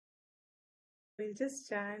We'll just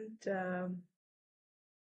chant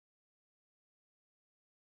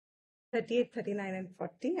 38, 39 and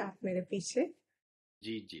 40. आप मेरे पीछे.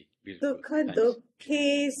 जी जी बिल्कुल. दुख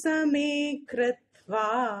दुखे समे कृत्वा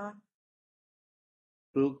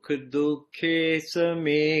दुख दुखे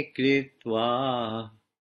समे कृत्वा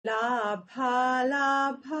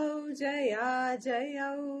लाभालाभौ जया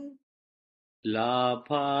जयौ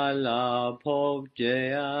लाभालाभौ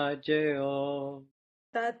जया जयो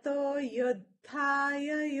ततो युद्धाय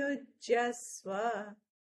युज्यस्व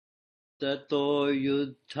ततो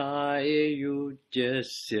युद्धाय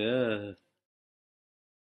युज्यस्य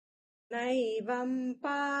नैवं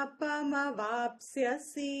पापमवाप्स्यसि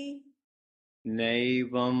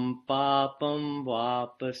नैवं पापं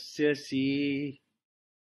वाप्स्यसि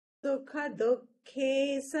सुख दुःखे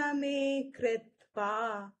समे कृत्वा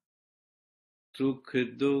सुख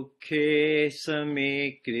दुःखे समे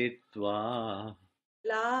कृत्वा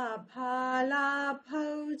लाभालाभौ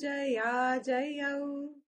जया जयौ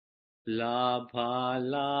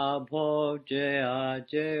लाभालाभौ जया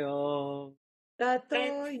जयो ततो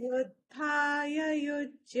युद्धाय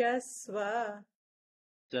युज्यस्व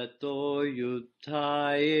ततो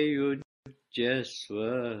युद्धाय युज्यस्व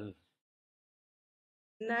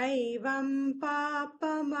नैवं पापमवाप्स्यसि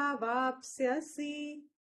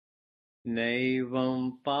नैवं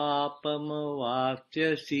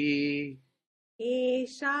पापमवाप्स्यसि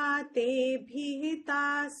एषा ते विहिता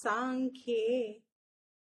साङ्ख्ये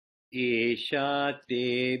एषा ते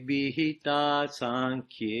विहिता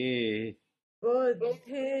साङ्ख्ये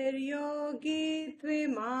बुद्धिर्योगे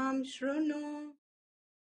त्विमां शृणु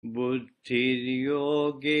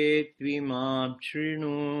बुद्धिर्योगे त्विमां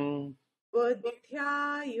शृणु बुद्ध्या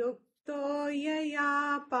युक्तो यया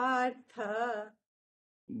पार्थ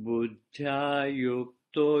बुद्ध्या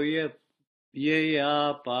युक्तो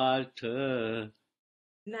यया पार्थ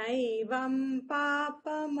नैवं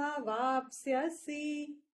पापमवाप्स्यसि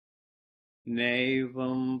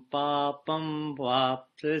नैवं पापं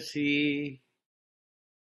वाप्स्यसि.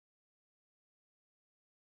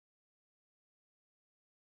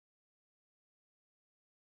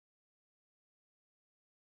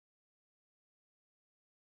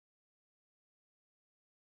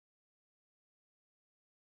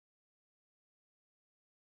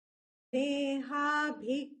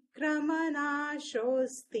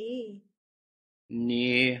 नेहाभिक्रमनाशोऽस्ति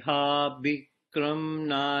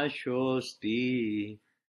नेहाभिक्रमनाशोऽस्ति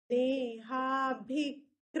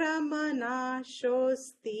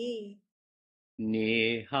नेहाभिक्रमनाशोऽस्ति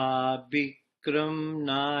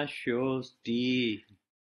नेहाभिक्रमनाशोऽस्ति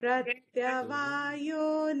प्रत्यवायो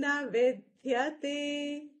न विद्यते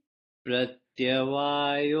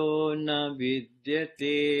प्रत्यवायो न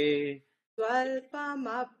विद्यते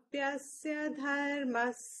स्वल्पमप्यस्य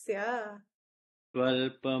धर्मस्य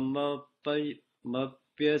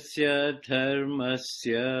स्वल्पमप्यस्य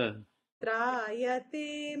धर्मस्य त्रायते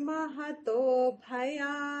महतो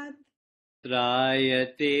भयात्.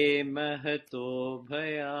 त्रायते महतो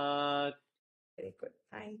भयात्. Very good.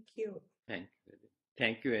 Thank you.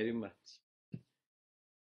 Thank you very much.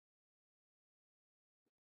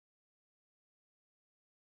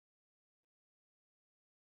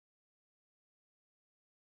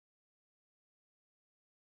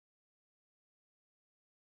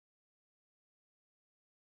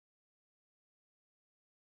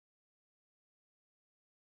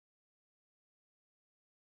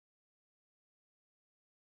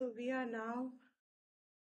 So we are now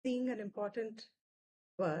seeing an important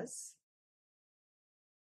verse.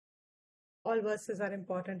 All verses are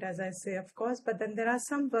important, as I say, of course, but then there are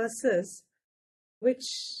some verses which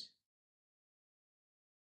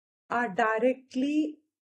are directly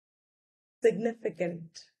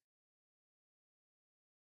significant.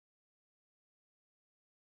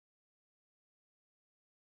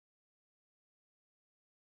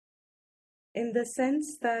 In the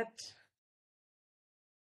sense that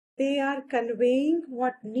they are conveying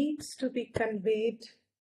what needs to be conveyed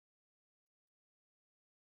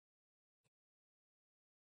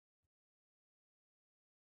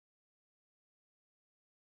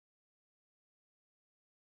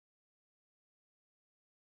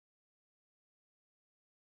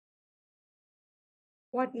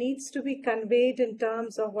in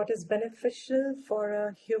terms of what is beneficial for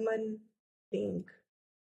a human being.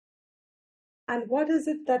 And what is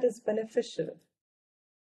it that is beneficial?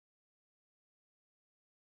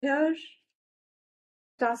 Here,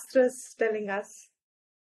 Shastra is telling us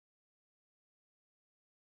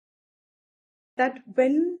that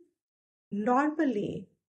when normally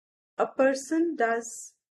a person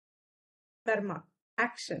does karma,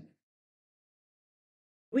 action,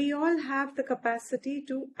 we all have the capacity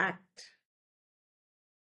to act.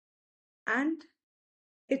 And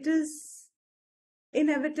it is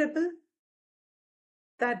inevitable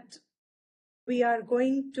that we are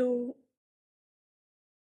going to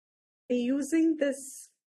be using this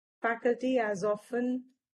faculty as often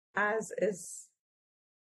as is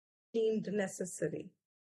deemed necessary.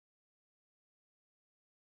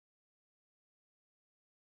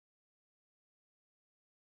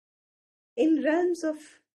 In realms of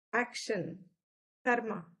action,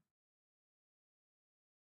 karma,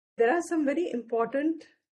 there are some very important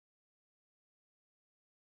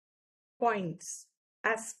points,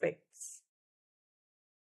 aspects.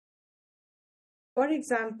 For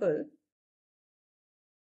example,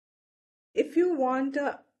 if you want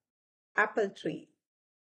an apple tree,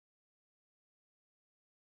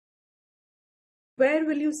 where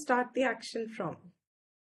will you start the action from?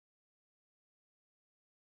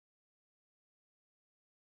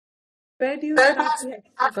 Where do you start the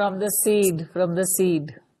action? From the seed, from the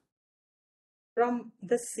seed. From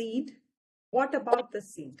the seed. What about the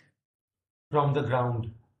seed? From the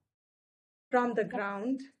ground. From the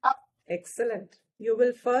ground. Excellent. You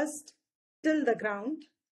will first till the ground.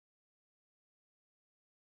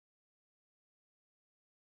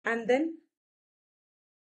 And then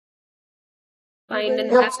Find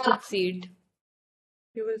an apple seed.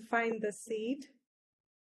 you will find the seed,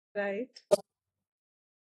 right?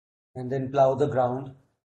 And then plow the ground.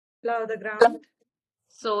 Plow the ground,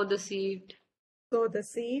 Sow the seed. sow the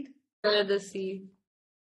seed. Water the seed.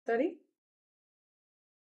 Sorry?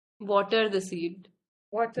 Water the seed.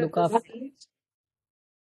 Water Look the after. seed.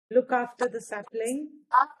 Look after the sapling.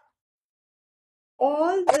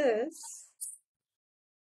 All this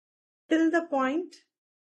till the point,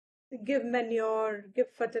 give manure,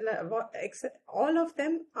 give fertilizer, all of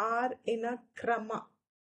them are in a krama.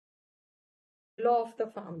 Law of the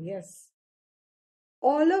farm, yes.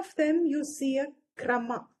 All of them you see a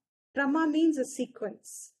krama. Krama means a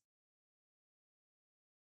sequence.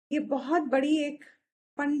 ये बहुत बड़ी एक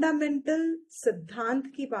fundamental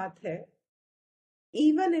सिद्धांत की बात है.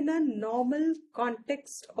 Even in a normal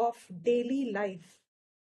context of daily life,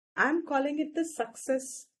 I'm calling it the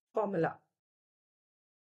success formula.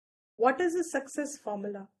 What is a success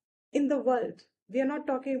formula in the world? We are not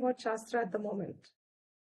talking about Shastra at the moment.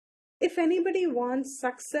 If anybody wants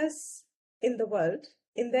success in the world,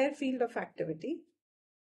 in their field of activity,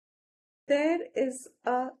 there is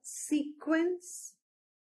a sequence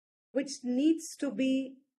which needs to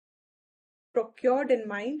be procured in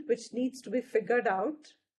mind, which needs to be figured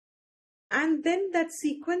out, and then that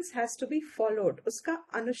sequence has to be followed. Uska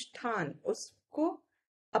anushtan, usko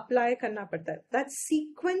apply karna padta hai. That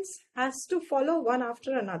sequence has to follow one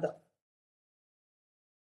after another.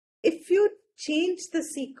 If you change the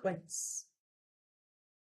sequence,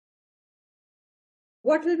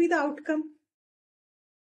 what will be the outcome?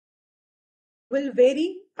 Will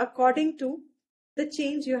vary according to the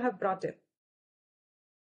change you have brought in.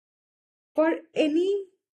 For any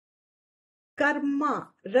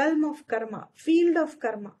karma, realm of karma, field of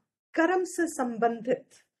karma, कर्म से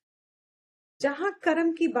संबंधित, जहां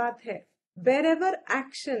कर्म की बात है, wherever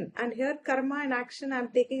action, and here karma and action I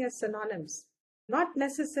am taking as synonyms, not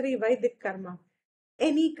necessary Vedic karma,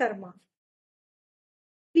 any karma,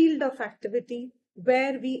 field of activity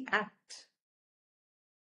where we act,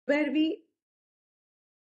 where we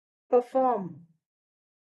perform,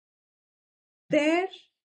 there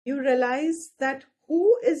you realize that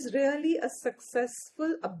who is really a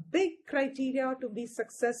successful, a big criteria to be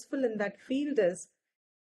successful in that field is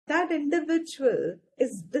that individual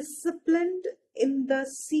is disciplined in the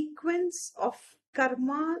sequence of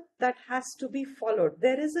karma that has to be followed.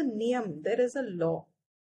 There is a niyam, there is a law,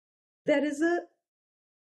 there is a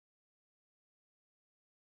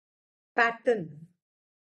pattern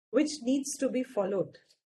which needs to be followed.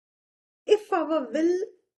 If our will,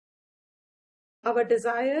 our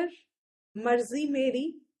desire, marzi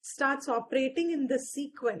meri, starts operating in the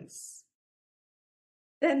sequence,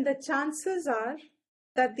 then the chances are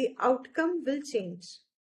that the outcome will change.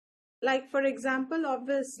 Like for example,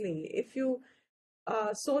 obviously, if you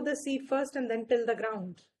sow the seed first and then till the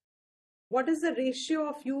ground, what is the ratio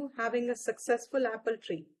of you having a successful apple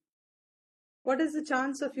tree? What is the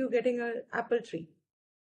chance of you getting an apple tree?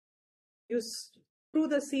 You threw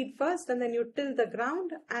the seed first and then you till the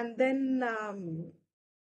ground, and then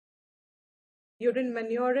you didn't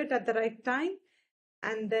manure it at the right time,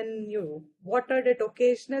 and then you watered it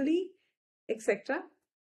occasionally, etc.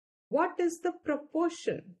 What is the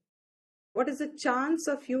proportion? What is the chance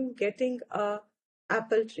of you getting an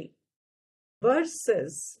apple tree?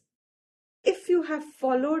 Versus if you have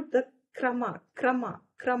followed the krama,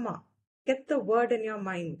 get the word in your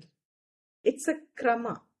mind. It's a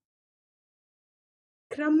krama.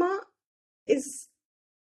 krama is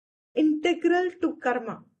integral to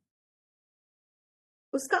karma.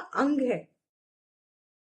 उसका अंग है.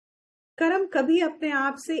 कर्म कभी अपने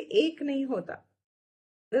आप से एक नहीं होता.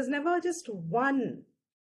 There's never just one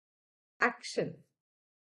action.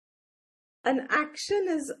 An action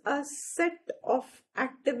is a set of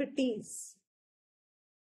activities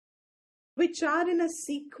which are in a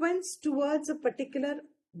sequence towards a particular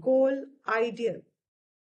goal, ideal.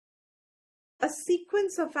 A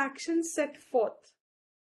sequence of actions set forth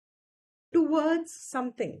towards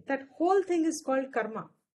something. That whole thing is called karma.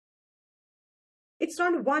 It's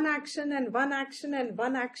not one action and one action and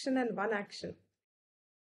one action and one action.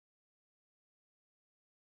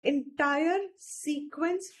 Entire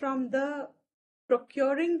sequence from the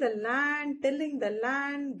procuring the land, tilling the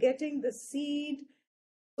land, getting the seed,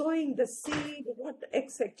 sowing the seed, what,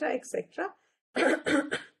 etc., etc.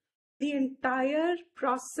 The entire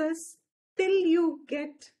process till you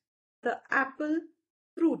get the apple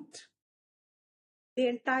fruit. The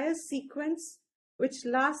entire sequence, which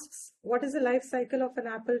lasts, what is the life cycle of an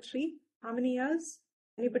apple tree? How many years?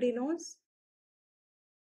 Anybody knows?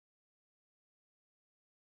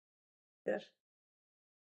 There.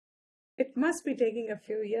 It must be taking a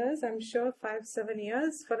few years. I'm sure 5-7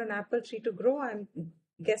 years for an apple tree to grow, I'm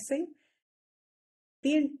guessing.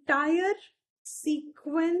 The entire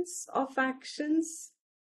sequence of actions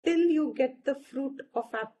till you get the fruit of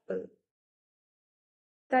apple.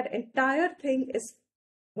 That entire thing is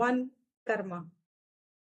one karma.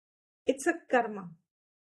 It's a karma.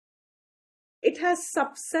 It has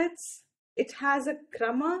subsets. It has a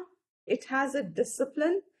krama. It has a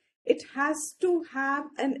discipline. It has to have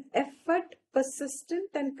an effort,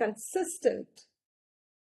 persistent and consistent,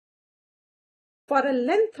 for a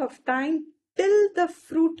length of time till the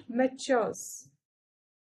fruit matures.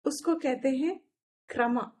 उसको कहते हैं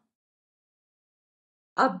krama.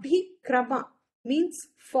 Abhikrama means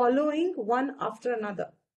following one after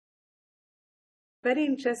another. Very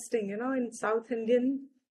interesting, in South Indian,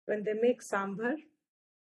 when they make sambar,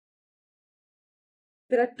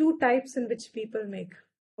 there are two types in which people make.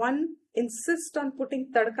 One insists on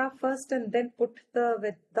putting tadka first and then put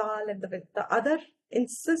with dal and with the other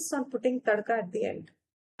insists on putting tadka at the end.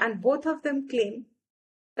 And both of them claim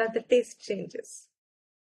that the taste changes.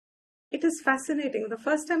 It is fascinating. The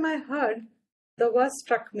first time I heard, the verse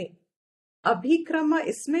struck me. Abhikrama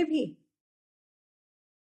isme bhi.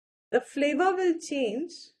 The flavor will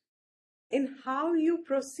change in how you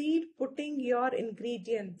proceed putting your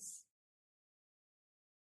ingredients.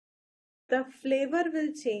 The flavor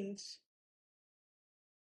will change.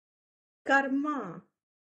 Karma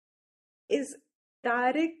is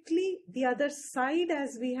directly the other side,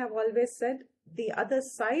 as we have always said. The other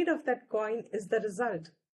side of that coin is the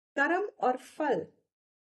result. Karam or phal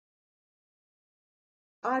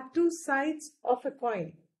are two sides of a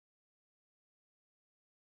coin.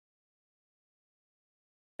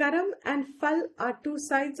 Karam and phal are two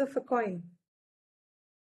sides of a coin.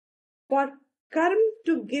 For karm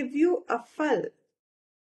to give you a phal,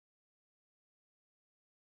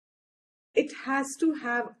 it has to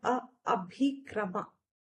have a abhikrama.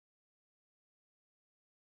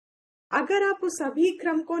 अगर आप उस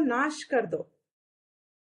अभिक्रम को नाश कर दो,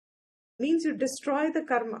 means you destroy the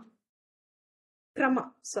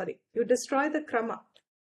you destroy the krama.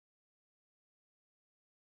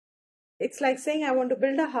 It's like saying I want to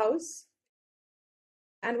build a house,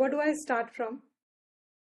 and what do I start from?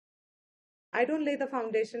 I don't lay the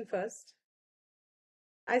foundation first.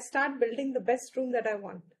 I start building the best room that I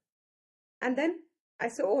want. And then I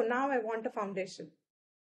say, oh, now I want a foundation.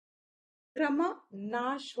 Krama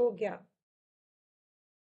nash ho gaya.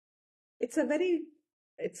 It's a very,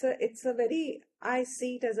 I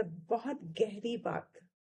see it as a बहुत गहरी बात,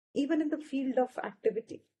 even in the field of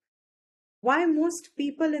activity. Why most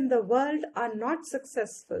people in the world are not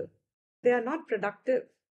successful? They are not productive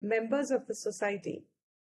members of the society.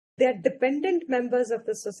 They are dependent members of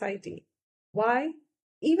the society. Why?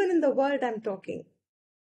 Even in the world I'm talking.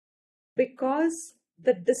 Because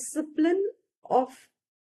the discipline of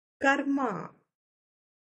karma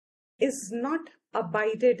is not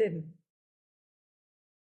abided in.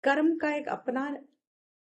 Karma का एक अपना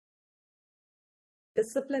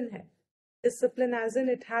discipline है. Discipline as in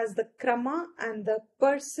it has the krama, and the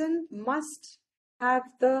person must have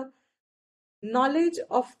the knowledge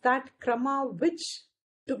of that krama which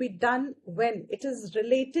to be done when. It is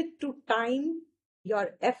related to time,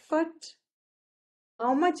 your effort,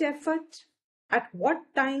 how much effort, at what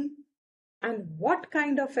time, and what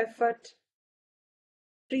kind of effort.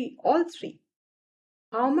 All three.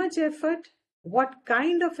 How much effort, what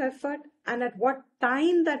kind of effort, and at what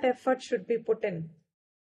time that effort should be put in.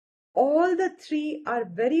 all the three are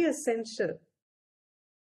very essential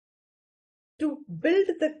to build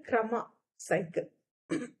the krama cycle.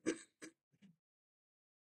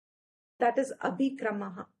 That is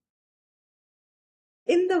abhikramaha.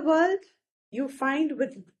 In the world, you find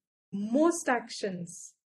with most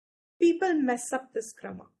actions, people mess up this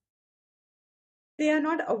krama. They are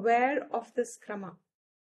not aware of this krama.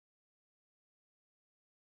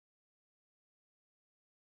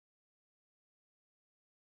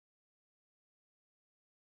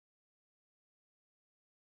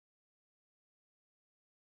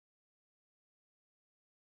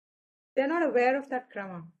 They're not aware of that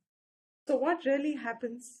krama. So what really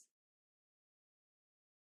happens?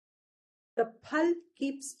 The phal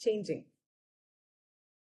keeps changing.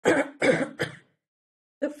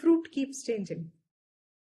 The fruit keeps changing.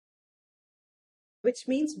 Which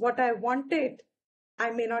means what I wanted,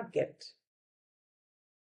 I may not get.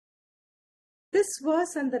 This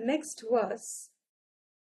verse and the next verse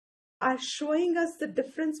are showing us the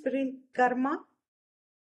difference between karma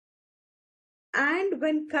and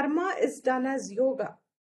when karma is done as yoga.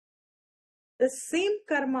 The same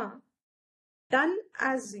karma done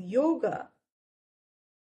as yoga,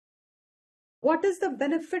 what is the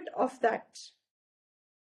benefit of that?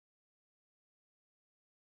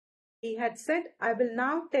 He had said, I will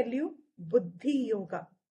now tell you Buddhi Yoga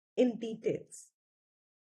in details.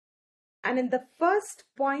 And in the first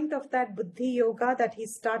point of that Buddhi Yoga that he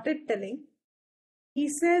started telling, he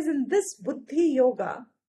says in this Buddhi Yoga,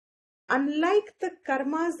 unlike the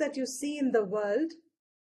karmas that you see in the world,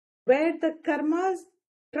 where the karma,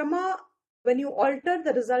 when you alter,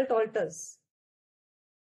 the result alters.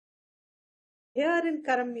 Here in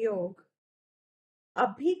Karam Yoga,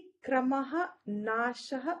 abhikramaha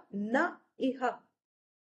nashaha na iha.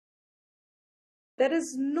 There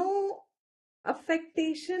is no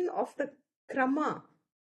affectation of the krama,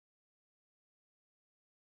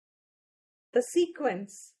 the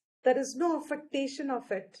sequence. There is no affectation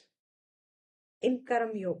of it in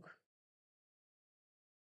Karam Yoga.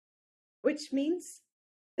 Which means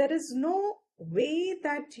there is no way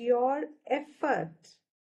that your effort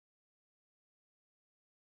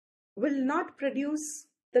will not produce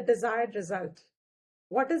the desired result.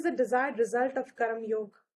 What is the desired result of Karam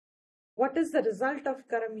Yoga? What is the result of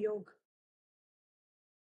Karam Yoga?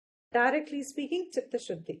 Directly speaking, Chitta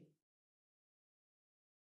Shuddhi.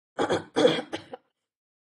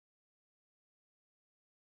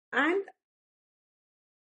 And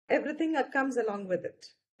everything that comes along with it.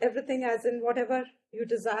 Everything as in whatever you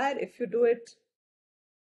desire, if you do it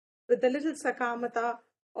with a little sakamata,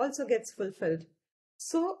 also gets fulfilled.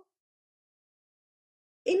 So,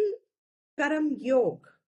 in Karam Yoga,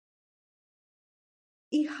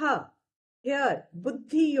 Iha, here,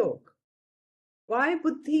 Buddhi Yoga. Why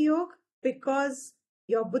Buddhi Yoga? Because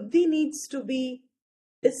your Buddhi needs to be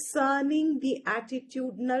discerning the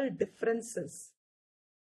attitudinal differences.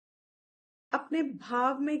 अपने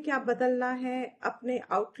भाव में क्या बदलना है, अपने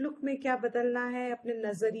outlook में क्या बदलना है, अपने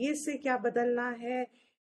नजरिए से क्या बदलना है,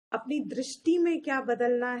 अपनी दृष्टि में क्या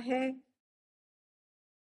बदलना है.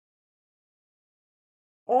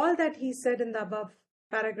 All that he said in the above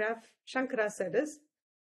paragraph, Shankara said is,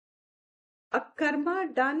 a karma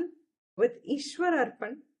done with Ishwar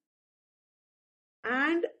Arpan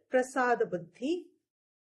and Prasada Buddhi.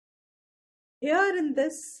 Here in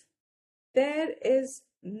this, there is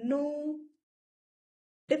no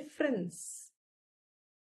difference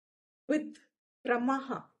with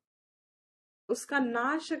Pramaha. Uska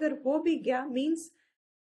nash agar ho bhi gaya means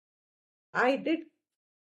I did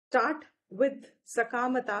start with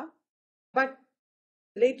Sakamata, but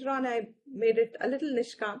later on I made it a little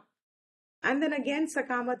Nishkam. And then again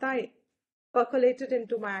Sakamata percolated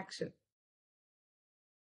into my action.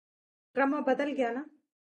 Krama badal gaya na?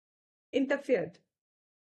 Interfered.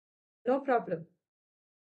 No problem.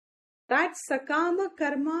 That Sakama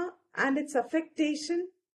karma and its affectation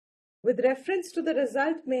with reference to the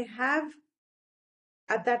result may have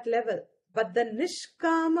at that level. But the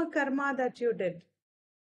Nishkama karma that you did,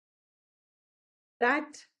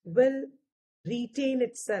 that will retain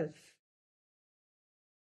itself.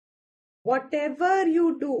 Whatever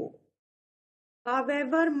you do,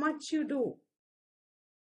 however much you do,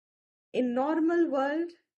 in normal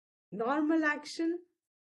world, normal action,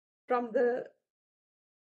 from the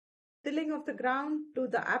tilling of the ground to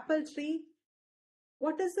the apple tree,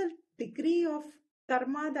 what is the degree of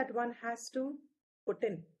karma that one has to put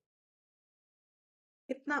in?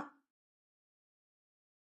 Itna.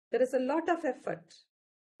 There is a lot of effort.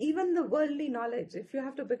 Even the worldly knowledge, if you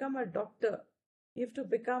have to become a doctor, you have to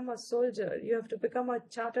become a soldier, you have to become a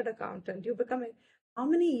chartered accountant, how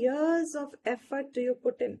many years of effort do you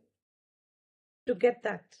put in? to get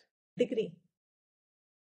that degree,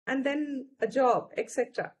 and then a job,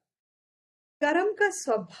 etc. कर्म का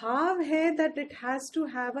स्वभाव है that it has to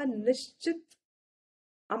have a निश्चित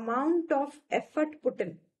amount of effort put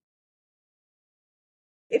in.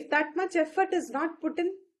 If that much effort is not put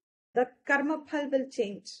in, the karma phal will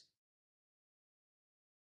change.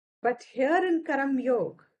 But here in Karam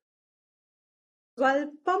Yoga,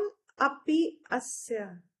 Svalpam api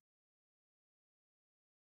asya.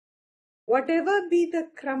 Whatever be the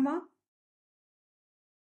krama,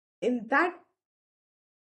 in that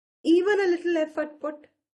even a little effort put,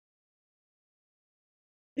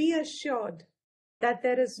 be assured that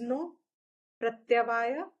there is no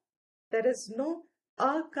pratyavaya, there is no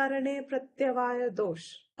akarane pratyavaya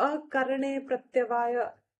dosh. अकरणे प्रत्यवाय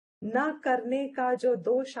न करने का जो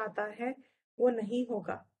दोष आता है वो नहीं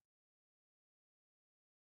होगा.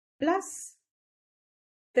 Plus,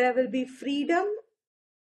 there will be freedom,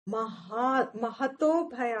 mahato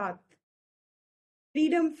bhayat,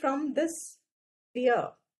 freedom from this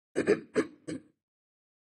fear,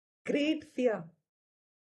 great fear,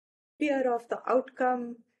 fear of the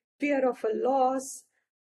outcome, fear of a loss,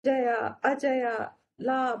 jaya, ajaya,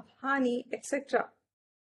 labh, hani, etc.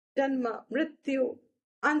 Janma, mrityu,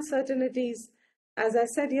 uncertainties. As I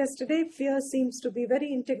said yesterday, fear seems to be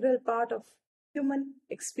very integral part of human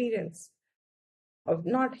experience. Of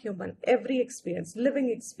not human, every experience, living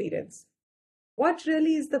experience. What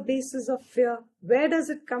really is the basis of fear? Where does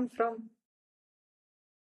it come from?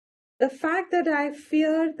 The fact that I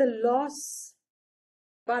fear the loss,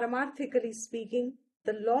 paramarthically speaking,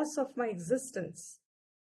 the loss of my existence.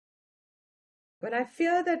 When I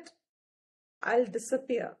fear that I'll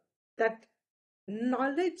disappear, that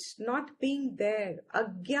knowledge not being there,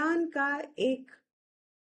 अज्ञान का एक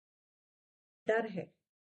डर है,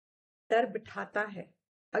 डर बिठाता है,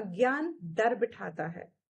 अज्ञान डर बिठाता है.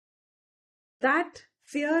 That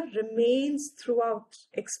fear remains throughout,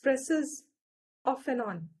 expresses off and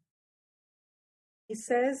on. He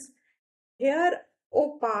says, here,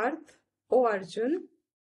 O Parth, O Arjun,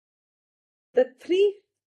 the three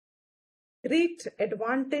great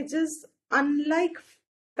advantages unlike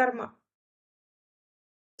karma.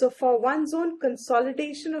 So for one's own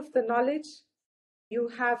consolidation of the knowledge, you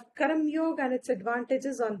have Karam Yoga and its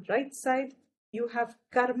advantages on right side. You have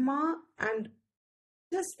karma and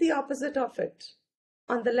just the opposite of it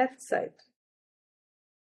on the left side.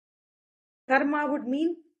 Karma would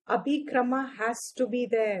mean abhikrama has to be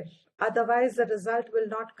there. Otherwise the result will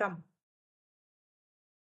not come.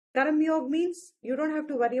 Karam Yoga means you don't have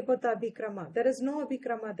to worry about the abhikrama. There is no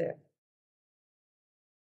abhikrama there.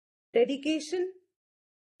 Dedication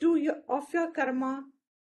of your karma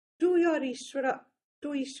to your Ishvara,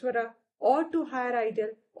 or to higher ideal,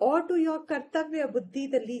 or to your kartavya buddhi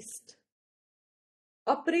the least.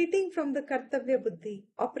 Operating from kartavya buddhi,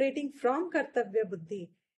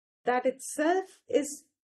 that itself is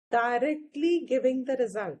directly giving the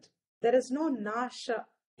result. There is no nasha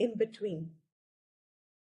in between.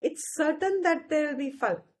 It's certain that there will be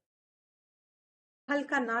phal. Phal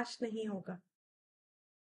ka nash nahi hoga.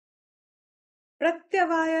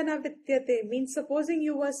 Pratyavaya na vidyate means supposing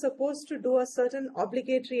you were supposed to do a certain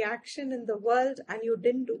obligatory action in the world and you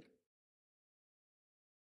didn't do.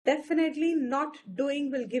 Definitely not doing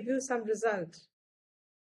will give you some result.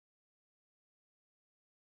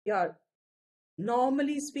 Your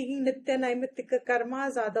normally speaking nitya naimittika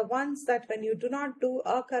karmas are the ones that when you do not do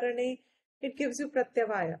akarane, it gives you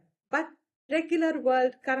pratyavaya. But regular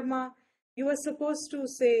world karma, you were supposed to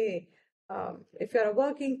say, if you're a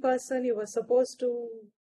working person, you were supposed to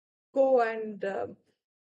go and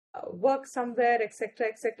work somewhere, etc.,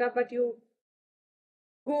 etc. But you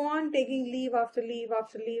go on taking leave after leave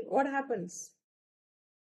after leave. What happens?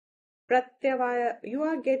 Pratyavaya, you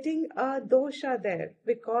are getting a dosha there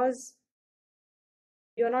because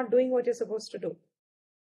you're not doing what you're supposed to do.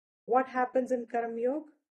 What happens in Karam Yoga?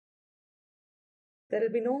 There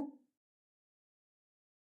will be no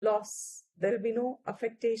loss. There will be no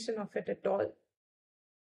affectation of it at all.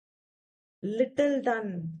 Little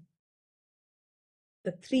done.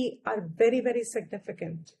 The three are very, very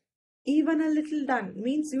significant. Even a little done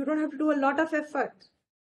means you don't have to do a lot of effort.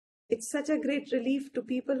 It's such a great relief to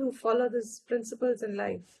people who follow these principles in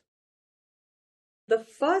life. The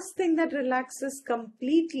first thing that relaxes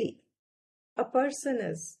completely a person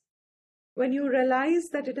is when you realize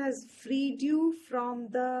that it has freed you from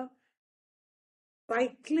the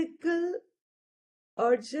cyclical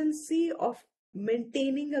urgency of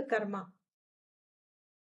maintaining a karma.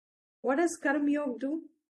 What does Karma Yoga do?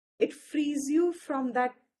 It frees you from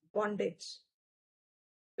that bondage.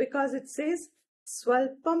 Because it says,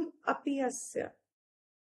 Swalpam api asya.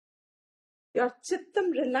 Your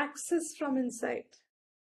chittam relaxes from inside.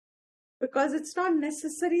 Because it's not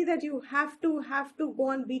necessary that you have to go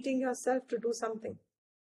on beating yourself to do something.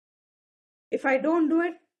 If I don't do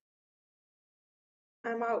it,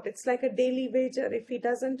 I'm out. It's like a daily wager. If he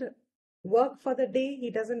doesn't work for the day,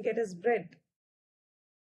 he doesn't get his bread.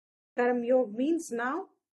 Karma Yoga means now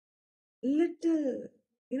little.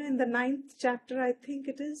 In the 9th chapter, I think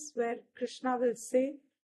it is, where Krishna will say,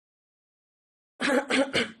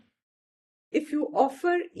 if you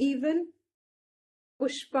offer even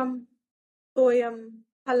pushpam, toyam,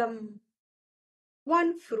 phalam,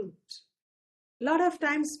 one fruit. Lot of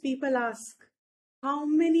times people ask, how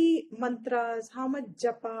many mantras, how much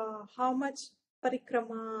japa, how much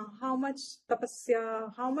parikrama, how much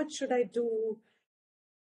tapasya, how much should I do?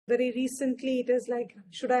 Very recently it is like,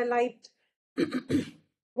 should I light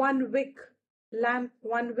 1 wick lamp,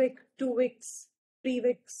 1 wick, 2 wicks, 3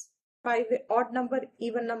 wicks, 5 odd number,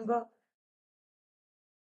 even number?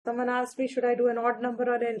 Someone asked me, should I do an odd number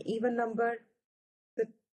or an even number?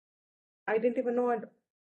 I didn't even know an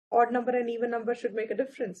odd number and even number should make a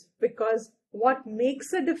difference, because what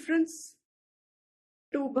makes a difference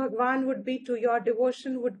to Bhagwan would be, to your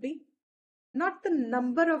devotion would be, not the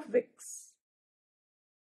number of wicks.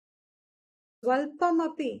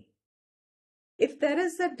 Svalpamapi. If there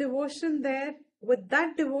is a devotion there, with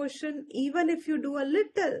that devotion, even if you do a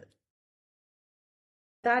little,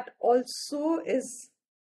 that also is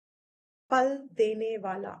pal dene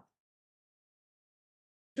wala.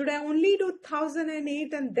 Should I only do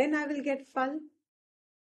 1008 and then I will get phal?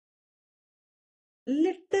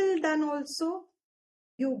 Little done also,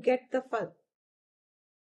 you get the phal.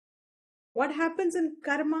 What happens in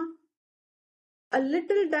karma? A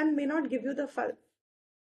little done may not give you the phal.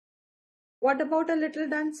 What about a little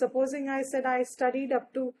done? Supposing I said I studied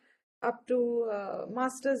up to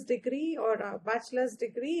master's degree or a bachelor's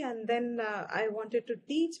degree, and then I wanted to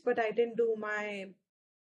teach, but I didn't do my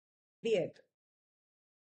B.Ed.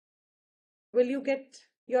 Will you get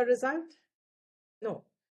your result? No.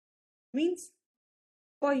 Means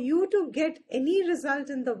for you to get any result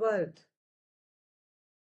in the world,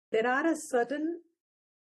 there are a certain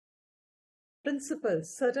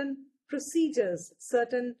principles, certain procedures,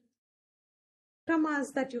 certain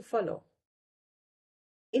kramas that you follow.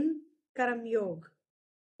 In Karam Yoga,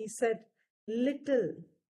 he said, little,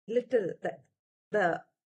 the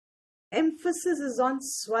emphasis is on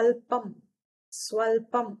swalpam.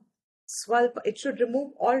 It should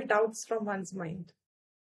remove all doubts from one's mind.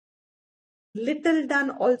 Little done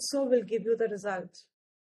also will give you the result.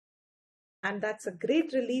 And that's a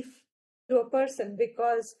great relief to a person,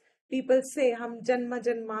 because people say, Hum janma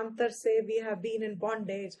janmantar se, we have been in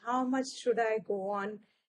bondage. How much should I go on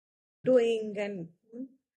doing, and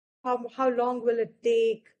how long will it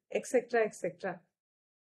take, etc., etc.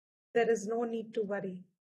 There is no need to worry.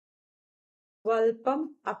 Svalpam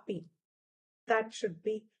api. That should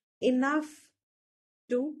be enough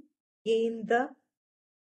to gain the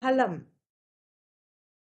phalam.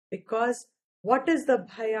 Because what is the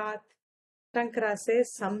bhayat? Shankara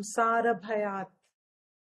says, samsara bhayat.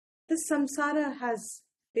 This samsara has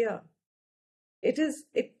fear.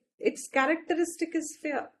 Its characteristic is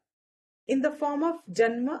fear, in the form of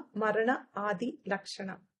janma, marana, adi,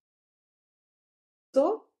 lakshana.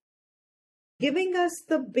 So, giving us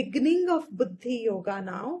the beginning of Buddhi Yoga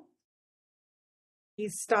now, he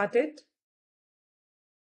started.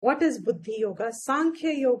 What is Buddhi Yoga?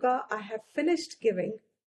 Sankhya Yoga, I have finished giving.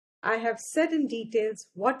 I have said in details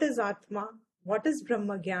what is Atma, what is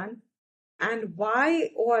Brahma Gyan, and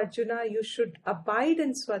why, O Arjuna, you should abide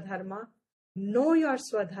in Swadharma, know your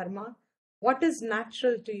Swadharma, what is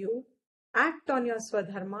natural to you, act on your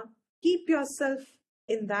Swadharma, keep yourself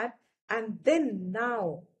in that, and then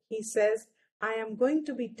now, he says, I am going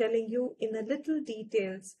to be telling you in a little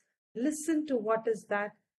details, listen to what is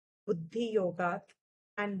that Buddhi Yoga,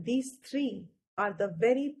 and these 3 are the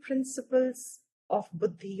very principles of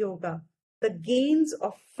Buddhi Yoga, the gains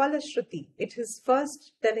of Phalashruti. It is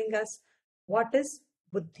first telling us what is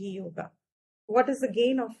Buddhi Yoga, what is the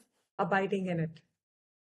gain of abiding in it.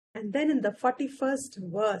 And then in the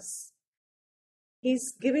 41st verse,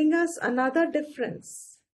 he's giving us another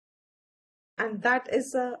difference. And that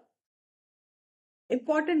is a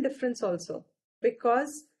important difference also,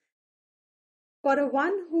 because for a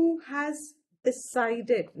one who has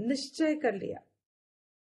decided, nishchay kar liya,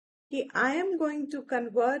 I am going to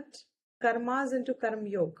convert karmas into karma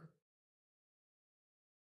yoga.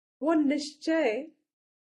 वो निश्चय,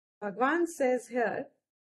 भगवान says here,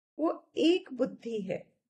 वो एक बुद्धि है.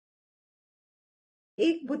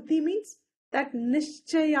 एक बुद्धि means that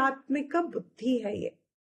निश्चयात्मिक बुद्धि है ये.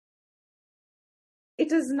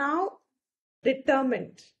 It is now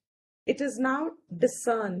determined. It is now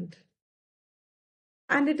discerned.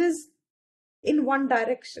 And it is in one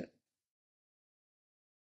direction.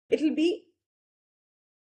 It will be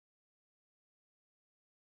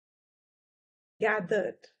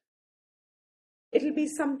gathered. It will be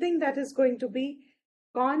something that is going to be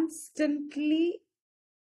constantly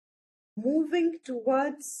moving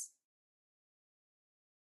towards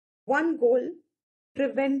one goal,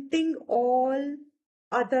 preventing all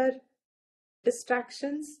other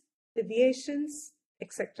distractions, deviations,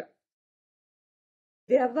 etc.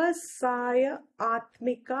 Vyavasaya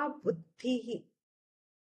atmika buddhihi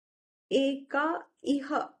eka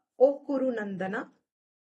iha O Kuru Nandana,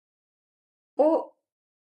 O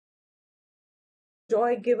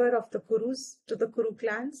joy giver of the Kurus to the Kuru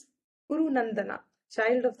clans, Kuru Nandana,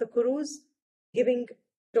 child of the Kurus, giving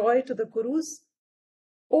joy to the Kurus.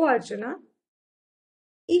 O Arjuna,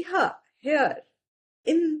 iha, here,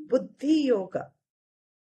 in Buddhi Yoga,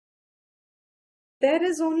 there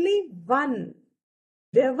is only one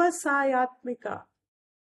Vyavasayatmika.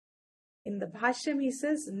 In the Bhashyam he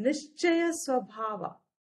says, Nishchaya Swabhava.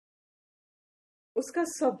 उसका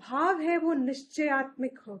स्वभाव है वो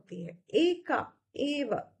निश्चयात्मिक होती है. Eka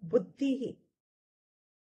eva buddhi.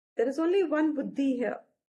 There is only one buddhi here.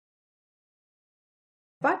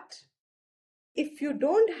 But if you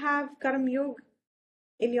don't have karma yoga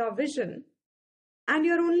in your vision and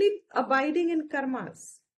you're only abiding in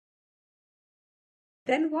karmas,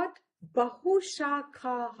 then what?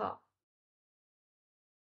 Bahushakhaha.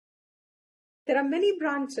 There are many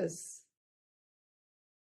branches.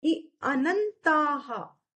 Hi anantaha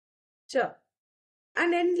cha,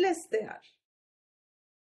 and endless they are.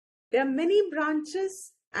 There are many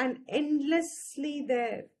branches and endlessly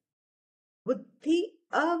there. Buddhi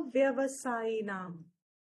avyavasayinam.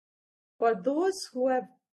 For those who have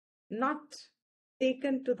not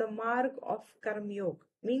taken to the marg of karma yoga,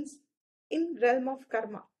 means in realm of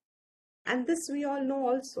karma. And this we all know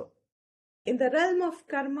also. In the realm of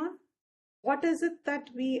karma, what is it that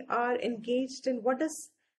we are engaged in? What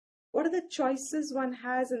are the choices one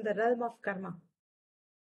has in the realm of karma?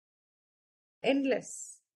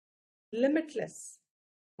 Endless, limitless,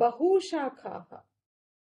 bahushakhaha.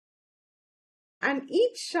 And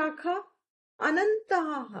each shakha,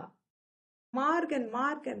 anantaha, marg and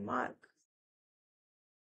marg and marg.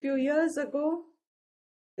 Few years ago,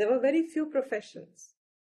 there were very few professions.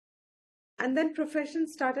 And then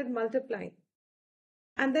professions started multiplying.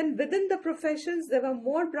 And then within the professions, there were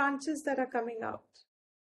more branches that are coming out.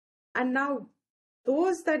 And now,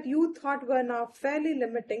 those that you thought were now fairly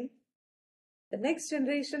limiting, the next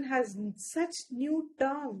generation has such new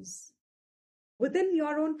terms within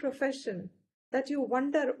your own profession that you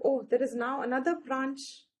wonder, oh, there is now another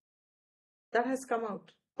branch that has come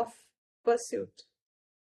out of pursuit.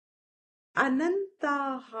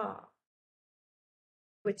 Anantaha,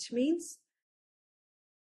 which means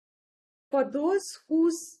for those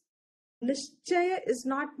whose nishchaya is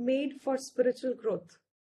not made for spiritual growth.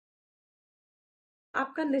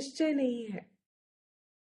 आपका निश्चय नहीं है.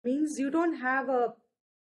 Means you don't have a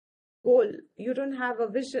goal, you don't have a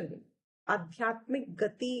vision. Adhyatmic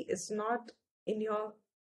gati is not in your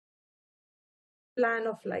plan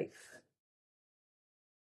of life.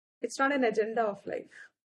 It's not an agenda of life.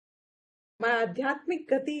 My adhyatmic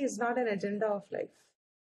gati is not an agenda of life.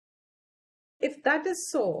 If that is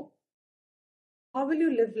so, how will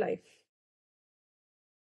you live life?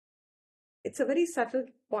 It's a very subtle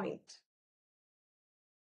point.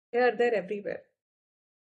 Here, there, everywhere.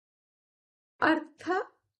 Artha,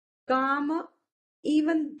 kama,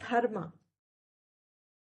 even dharma.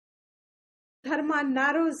 Dharma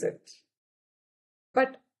narrows it.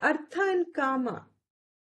 But artha and kama,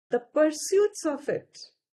 the pursuits of it,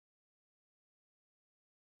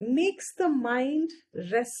 makes the mind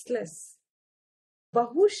restless.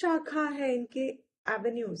 Bahushakha hai inke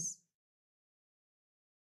avenues.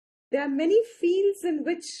 There are many fields in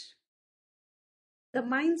which the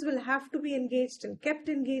minds will have to be engaged in, kept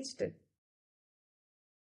engaged in.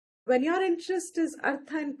 When your interest is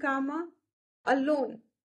artha and kama alone,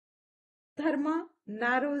 dharma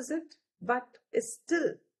narrows it, but is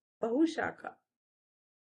still bahushakha.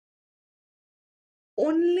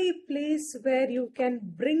 Only place where you can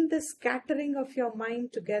bring the scattering of your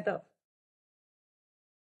mind together.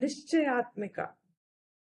 Nishchayatmika.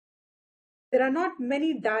 There are not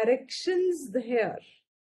many directions here.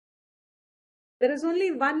 There is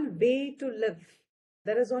only one way to live.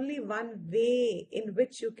 There is only one way in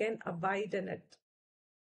which you can abide in it.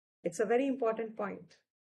 It's a very important point.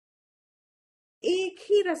 एक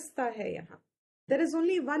ही रास्ता है यहाँ. There is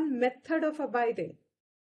only one method of abiding.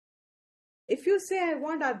 If you say, I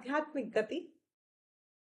want adhyatmik gati,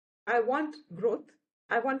 I want growth,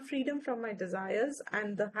 I want freedom from my desires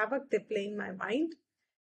and the havoc they play in my mind.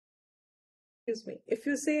 Excuse me. If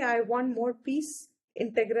you say, I want more peace,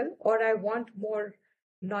 integral, or I want more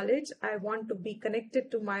knowledge, I want to be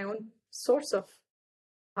connected to my own source of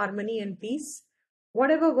harmony and peace,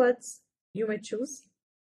 whatever words you may choose,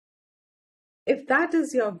 if that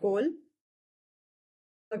is your goal,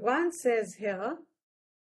 Bhagwan says here,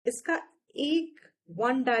 iska ek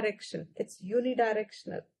one direction, it's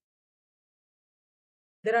unidirectional.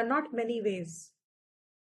 There are not many ways.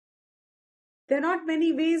 There are not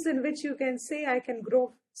many ways in which you can say, I can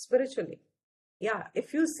grow spiritually. Yeah,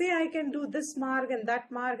 if you say, I can do this marg and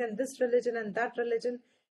that marg and this religion and that religion,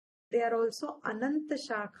 they are also ananta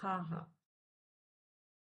shakhaha.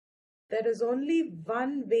 There is only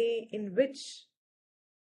one way in which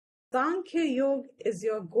Sankhya Yoga is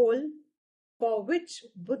your goal, for which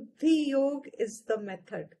Buddhi Yoga is the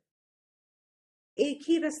method. एक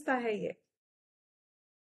ही रास्ता है ये.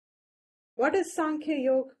 What is Sankhya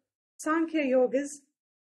Yoga? Sankhya Yoga is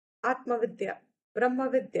Atma Vidya, Brahma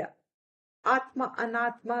Vidya, Atma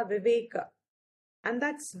Anatma Viveka. And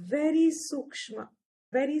that's very sukshma,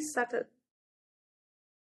 very subtle.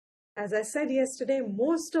 As I said yesterday,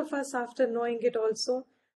 most of us, after knowing it also,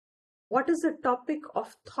 what is the topic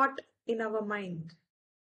of thought in our mind?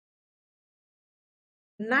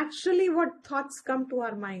 Naturally, what thoughts come to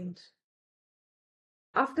our mind?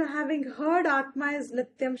 After having heard Atma is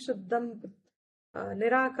Nityam, Shuddham,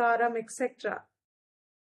 Nirakaram, etc.,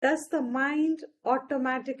 does the mind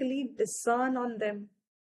automatically discern on them?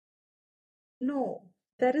 No,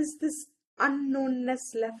 there is this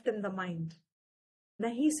unknownness left in the mind.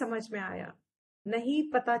 Nahi samajh mein aaya,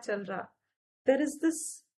 nahi pata chal raha. There is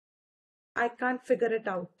this, I can't figure it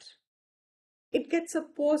out. It gets a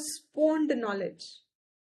postponed knowledge.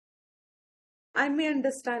 I may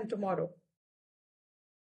understand tomorrow.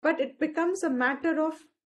 But it becomes a matter of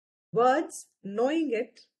words, knowing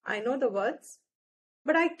it. I know the words,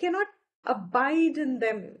 but I cannot abide in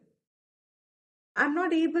them. I'm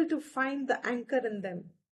not able to find the anchor in them.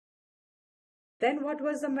 Then what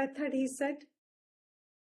was the method? He said,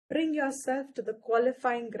 bring yourself to the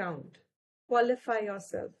qualifying ground. Qualify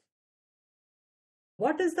yourself.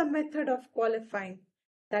 What is the method of qualifying?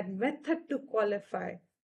 That method to qualify,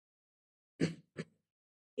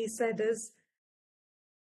 he said, is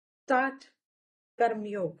start Karma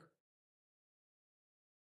Yoga.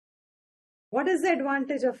 What is the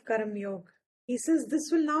advantage of Karma Yoga? He says this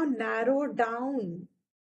will now narrow down.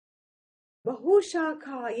 बहु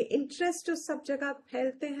शाखा, ये interest तो सब जगह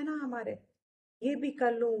फैलते हैं ना हमारे. ये भी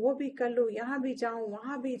कर लूं, वो भी कर लूं, यहाँ भी जाऊं,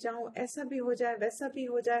 वहां भी जाऊं, ऐसा भी हो जाए, वैसा भी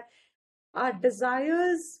हो जाए. Our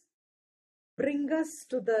desires bring us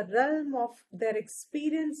to the realm of their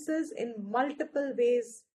experiences in multiple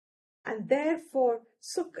ways, and therefore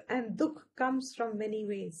sukh and dukh comes from many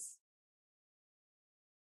ways.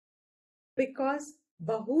 Because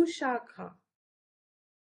bahu shakha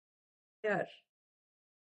here.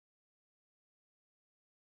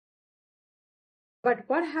 But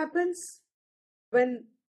what happens when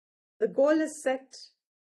the goal is set?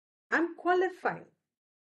 I'm qualifying.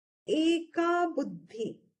 Eka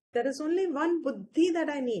buddhi. There is only one buddhi that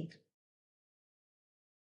I need.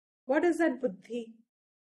 What is that buddhi?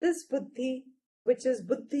 This buddhi, which is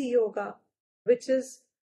buddhi yoga, which is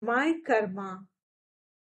my karma,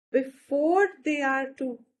 before they are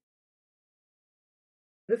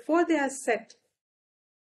set,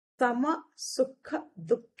 sama sukha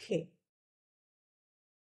dukkhe.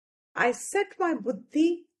 I set my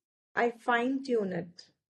buddhi, I fine tune it.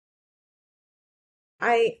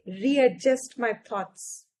 I readjust my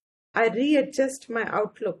thoughts. I readjust my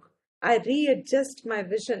outlook. I readjust my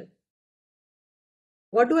vision.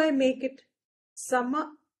 What do I make it?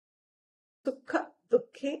 Sama, sukha,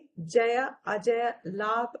 dukkhe, jaya, ajaya,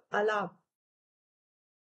 labh, alabh.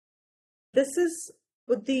 This is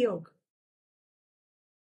Buddhi Yoga.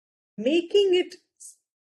 Making it,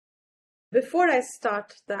 before I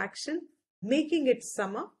start the action, making it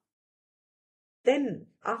sama. Then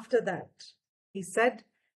after that, he said,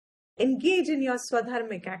 engage in your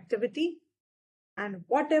swadharmic activity, and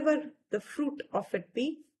whatever the fruit of it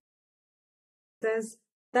be, says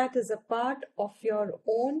that is a part of your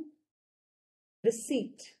own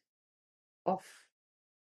receipt of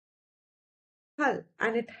phal,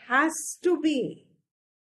 and it has to be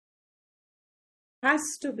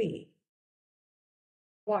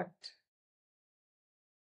what?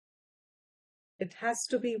 It has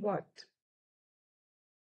to be what?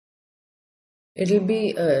 It'll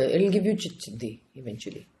give you Chit Siddhi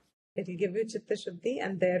eventually. It will give you Chitta Shuddhi,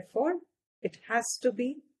 and therefore it has to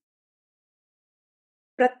be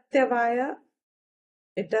Pratyavaya,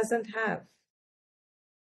 it doesn't have.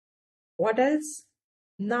 What else?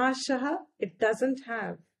 Nashaha, it doesn't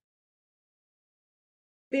have.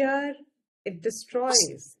 Fear, it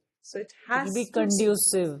destroys. So it has It'll be to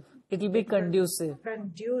conducive. It'll be it will conducive.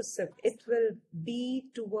 conducive. It will be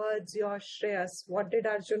towards your shreyas. What did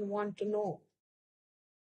Arjun want to know?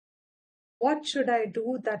 What should I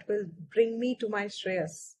do that will bring me to my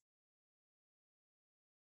shreyas?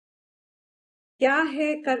 क्या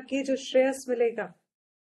है करके जो श्रेयस मिलेगा?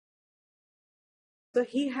 So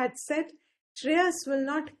he had said, Shreyas will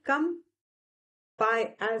not come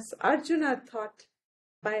by, as Arjuna thought,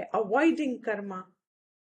 by avoiding karma.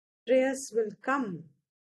 Shreyas will come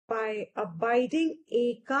by abiding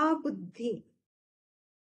eka buddhi,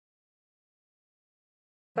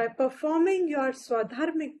 by performing your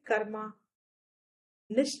swadharmic karma,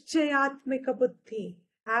 nishchayatmika buddhi.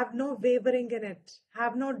 Have no wavering in it,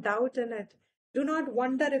 have no doubt in it. Do not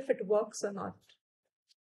wonder if it works or not.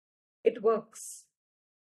 It works.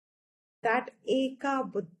 That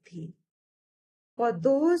eka buddhi. For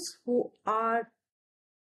those who are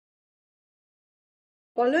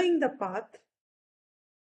following the path,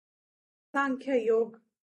 Sankhya Yoga,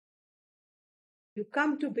 you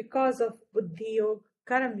come to because of Buddhi Yoga,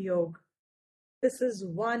 Karam Yoga. This is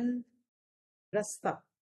one rasta,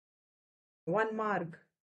 one marg.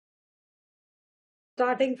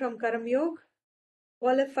 Starting from Karam Yoga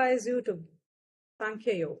qualifies you to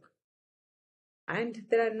Sankhya Yoga. And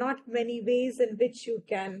there are not many ways in which you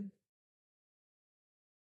can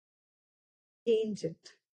change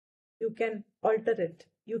it. You can alter it.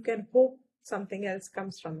 You can hope something else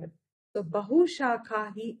comes from it. So, Bahu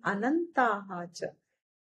Shakha hi Anantaha cha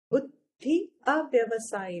Buddhi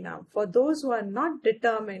Avyavasayinam. For those who are not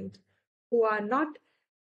determined, who are not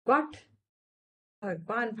got,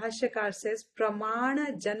 Bhagwan Bhashyakar says,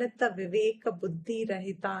 Pramana Janata Viveka Buddhi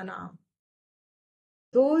Rahitanam.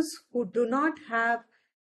 Those who do not have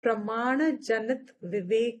Pramana Janat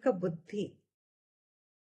Viveka Buddhi,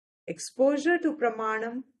 exposure to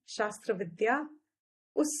Pramanam, Shastra Vidya,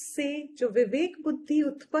 उससे जो विवेक बुद्धि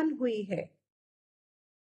उत्पन्न हुई है,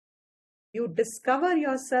 you discover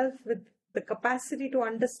yourself with the capacity to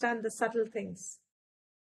understand the subtle things.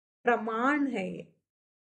 Praman hai.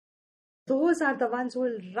 Those are the ones who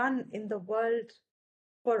will run in the world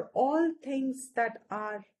for all things that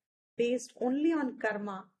are based only on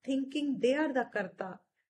karma, thinking they are the karta,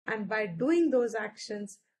 and by doing those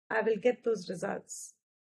actions, I will get those results.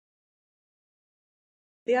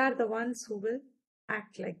 They are the ones who will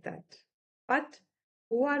act like that. But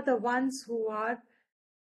who are the ones who are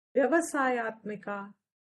Vyavasayatmika?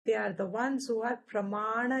 They are the ones who are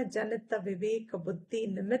Pramana Janita Viveka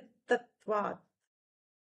Buddhi Nimittatvat.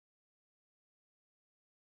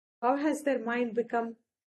 How has their mind become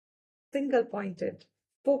single-pointed,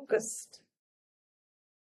 focused?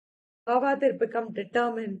 How have they become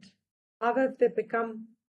determined? How have they become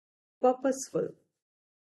purposeful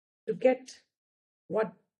to get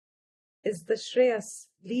what is the Shreyas,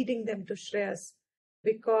 leading them to Shreyas?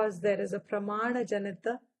 Because there is a Pramana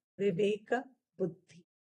Janita Viveka Buddhi.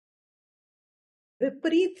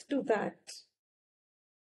 Viparit to that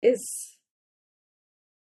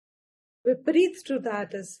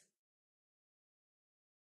is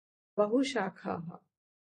Bahushakhaha,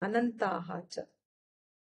 Anantaha cha.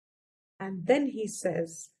 And then he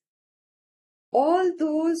says, all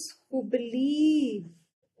those who believe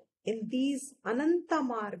in these Ananta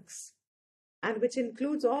margs, and which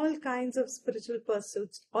includes all kinds of spiritual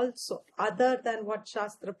pursuits also, other than what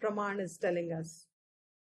Shastra Praman is telling us.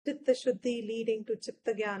 Chitta Shuddhi leading to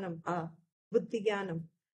Chitta Jnanam, Buddhi Jnanam,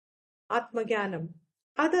 Atma Jnanam.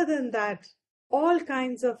 Other than that, all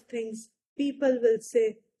kinds of things, people will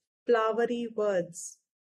say flowery words.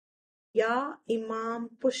 Ya imam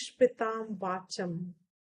pushpitam vacham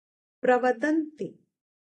pravadanti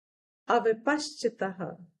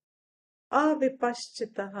avipashchitaha.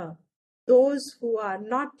 Avipashchitaha. Those who are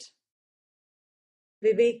not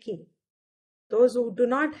viveki, those who do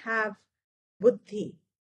not have buddhi,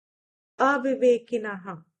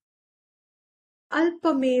 avivekinaha,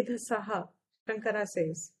 alpamedhasaha, Shankara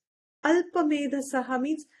says. Alpamedhasaha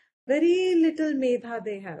means very little medha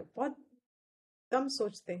they have. बहुत कम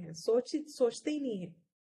सोचते हैं, सोचते ही नहीं है.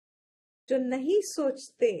 जो नहीं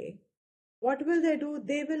सोचते, what will they do?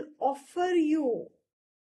 They will offer you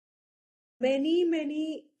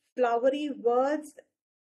many flowery words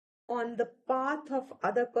on the path of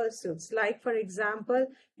other pursuits. Like, for example,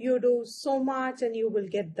 you do so much and you will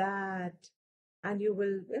get that. And you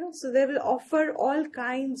will, so they will offer all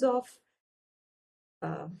kinds of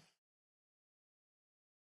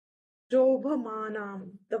Shobhamanam,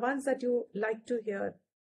 the ones that you like to hear.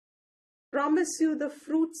 Promise you the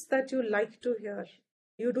fruits that you like to hear.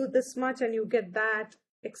 You do this much and you get that,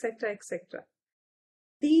 etc., etc.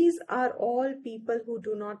 These are all people who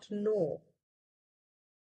do not know.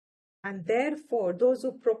 And therefore, those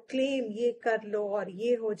who proclaim, ye kar lo or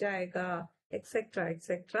ye ho jayega, etc.,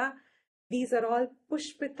 etc., these are all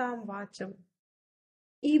pushpitam vacham.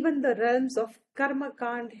 Even the realms of karma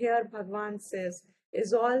kand here, Bhagavan says,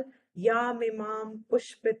 is all yam imam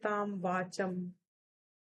pushpitam vacham.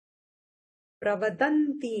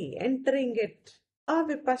 Pravadanti, entering it,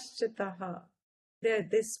 avipaschitaha.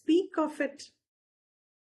 They speak of it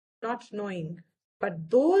not knowing. But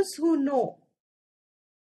those who know,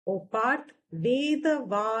 O Parth, Veda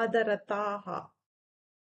Vadarataha,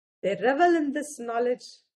 they revel in this knowledge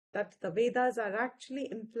that the Vedas are actually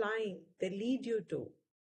implying, they lead you to.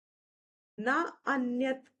 Na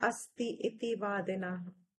anyat asti iti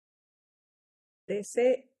vadinaha. They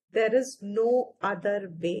say there is no other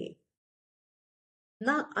way.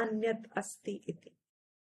 Na anyat asti iti.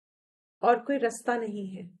 और कोई रास्ता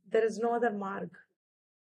नहीं है. There is no other marg.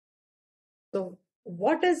 So,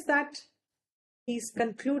 what is that? He's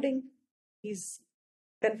concluding, he's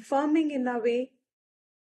confirming in a way,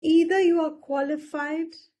 either you are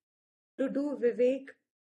qualified to do Vivek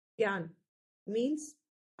Gyan, means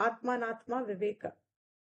Atmanatma Viveka.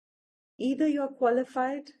 Either you are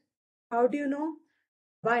qualified, how do you know?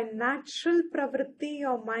 By natural pravritti,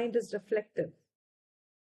 your mind is reflective.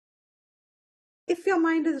 If your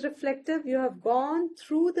mind is reflective, you have gone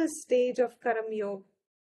through the stage of Karam Yoga,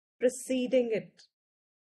 preceding it.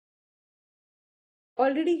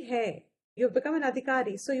 Already hai, you've become an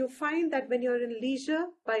adhikari. So you find that when you're in leisure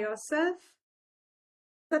by yourself,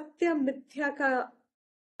 Satya Mithya ka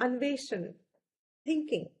anveshan,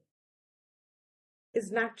 thinking,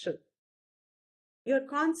 is natural. You're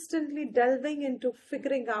constantly delving into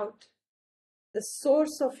figuring out the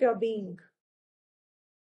source of your being.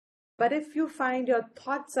 But if you find your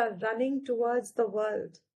thoughts are running towards the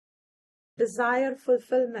world, desire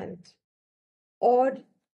fulfillment, or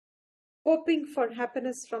hoping for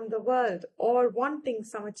happiness from the world, or wanting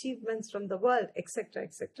some achievements from the world, etc.,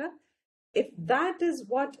 etc., if that is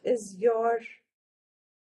what is your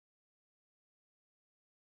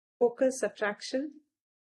focus, attraction,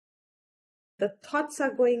 the thoughts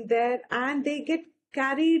are going there and they get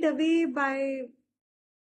carried away by,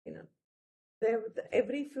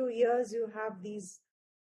 every few years you have these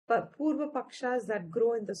Purva Pakshas that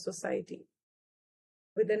grow in the society.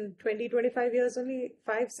 Within 20, 25 years, only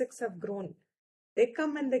 5, 6 have grown. They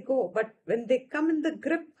come and they go. But when they come in the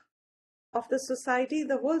grip of the society,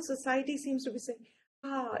 the whole society seems to be saying,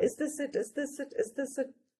 is this it? Is this it? Is this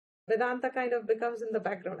it? Vedanta kind of becomes in the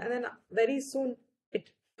background. And then very soon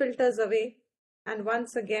it filters away. And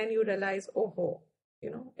once again you realize,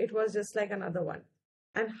 it was just like another one.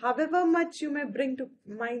 And however much you may bring to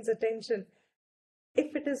mind's attention,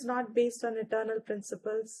 if it is not based on eternal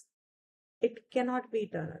principles, it cannot be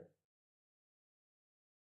eternal.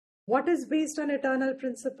 What is based on eternal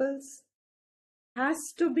principles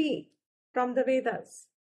has to be from the Vedas.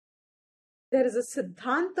 There is a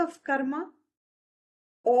Siddhant of karma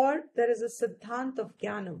or there is a Siddhant of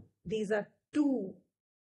Jnanam. These are two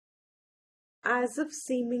as if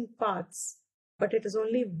seeming paths, but it is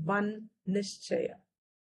only one Nishchaya.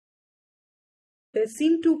 There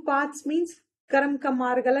seem two paths means कर्म का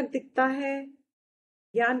मार्ग अलग दिखता है,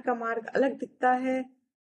 ज्ञान का मार्ग अलग दिखता है,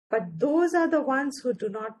 but those are the ones who do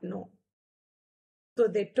not know. So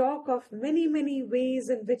they talk of many, many ways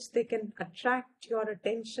in which they can attract your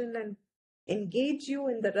attention and engage you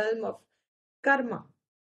in the realm of karma.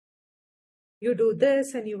 You do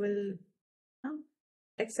this and you will,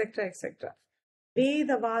 etc., etc.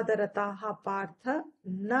 Vedavadarataha partha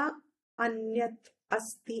na anyat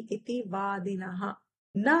asti iti vadinaha.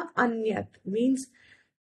 Na anyat means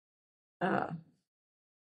there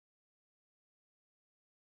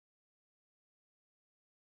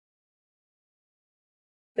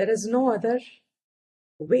is no other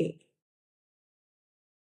way.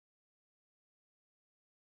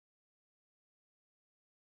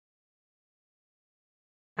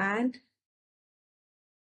 And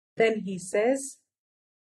then he says,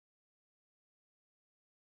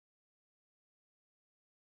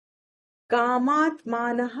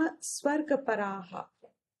 Kamatmanaha swargaparaha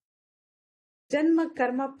janma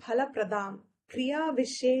karma phala pradam kriya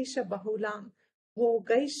vishesha bahulam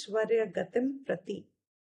bhogaishwarya gatim prati.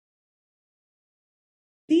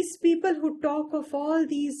 These people who talk of all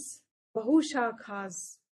these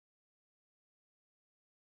bahushakhas,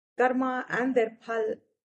 karma and their phal,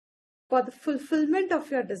 for the fulfillment of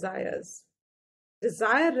your desires,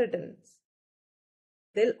 desire ridden,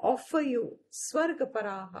 they'll offer you Swarga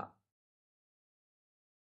Paraha.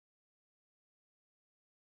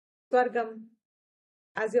 Swargam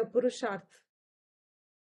as your Purusharth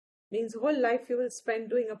means whole life you will spend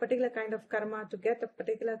doing a particular kind of karma to get a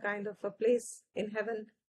particular kind of a place in heaven,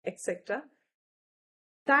 etc.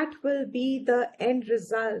 That will be the end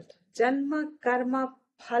result. Janma karma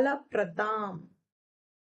phala pradam.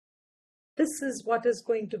 This is what is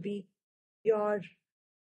going to be your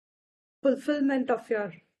fulfillment of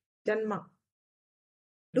your janma.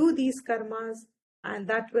 Do these karmas and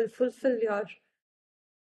that will fulfill your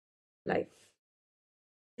life.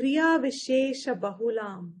 Kriya Vishesha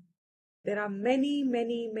Bahulam. There are many,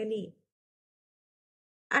 many, many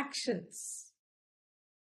actions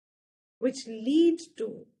which lead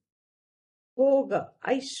to Bhoga,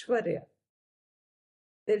 Aishwarya.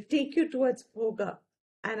 They'll take you towards Bhoga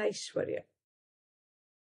and Aishwarya.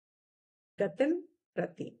 Gatim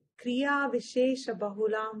Prati. Kriya Vishesha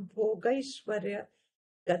Bahulam Bhoga Aishwarya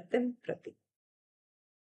Gatim Prati.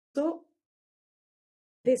 So,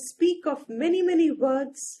 they speak of many, many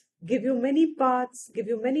words, give you many paths, give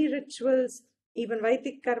you many rituals, even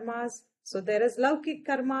Vaidik karmas. So there is Laukik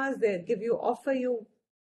karmas, they offer you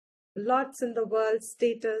lots in the world,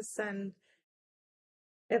 status and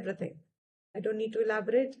everything. I don't need to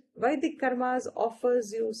elaborate. Vaidik karmas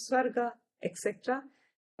offers you Swarga, etc.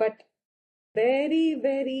 But very,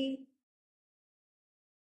 very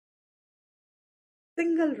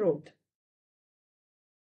single road.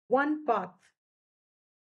 One path.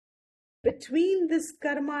 Between this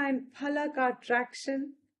karma and phala ka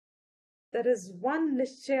attraction, there is one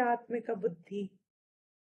nishchayatmika buddhi.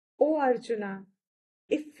 O Arjuna,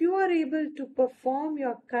 if you are able to perform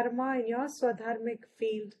your karma in your swadharmic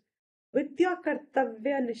field with your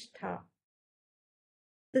kartavya nishtha,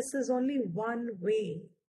 this is only one way.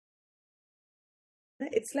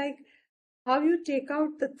 It's like how you take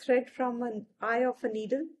out the thread from an eye of a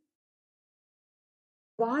needle.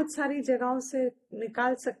 बहुत सारी जगहों से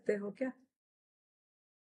निकाल सकते हो क्या?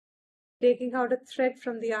 Taking out a thread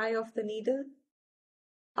from the eye of the needle.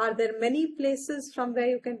 Are there many places from where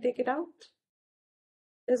you can take it out?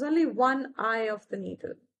 There's only one eye of the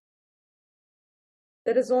needle.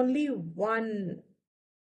 There is only one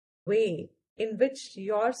way in which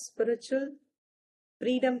your spiritual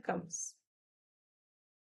freedom comes.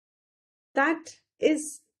 That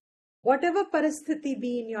is whatever parasthiti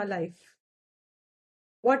be in your life,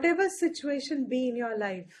 whatever situation be in your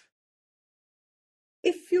life,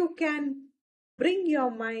 if you can bring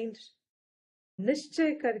your mind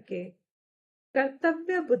निश्चय करके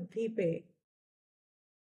कर्तव्य बुद्धि पे,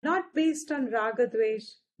 not based on raga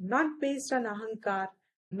dvesh, not based on ahankar,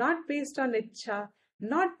 not based on ichha,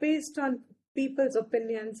 not based on people's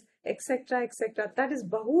opinions, etc., etc. That is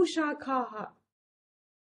bahushakhaha.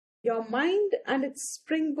 Your mind and its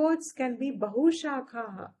springboards can be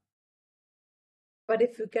bahushakhaha. But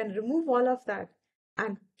if you can remove all of that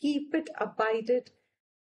and keep it abided,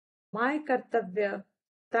 my kartavya,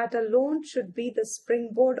 that alone should be the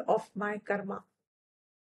springboard of my karma.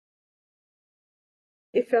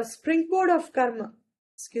 If your springboard of karma,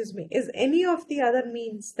 is any of the other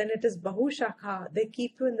means, then it is bahushakha. They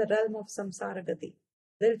keep you in the realm of samsara gati.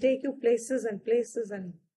 They'll take you places and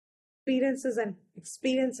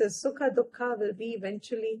experiences. Sukha, dukkha will be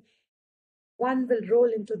eventually, one will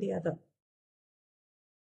roll into the other.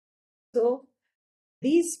 So,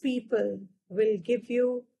 these people will give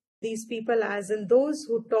you, these people as in those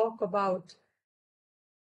who talk about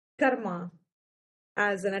karma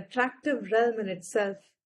as an attractive realm in itself.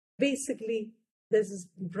 Basically, there's this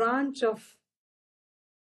branch of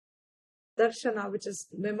darshana, which is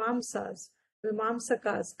mimamsakas,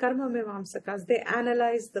 karma mimamsakas. They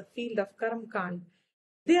analyze the field of karmakand.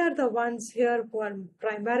 They are the ones here who are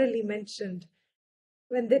primarily mentioned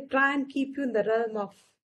when they try and keep you in the realm of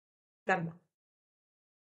karma.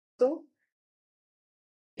 So,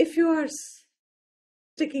 if you are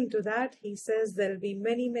sticking to that, he says there will be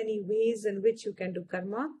many, many ways in which you can do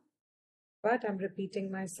karma. But I'm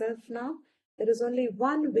repeating myself now. There is only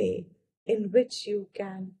one way in which you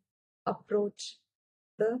can approach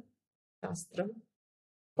the Shastram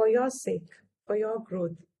for your sake, for your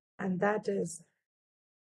growth. And that is,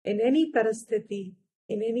 in any parasthiti,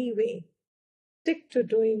 in any way, stick to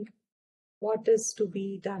doing what is to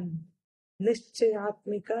be done.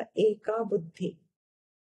 Nishchayatmika eka buddhi.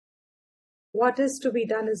 What is to be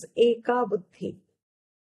done is eka buddhi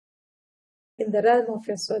in the realm of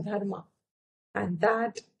your swadharma. And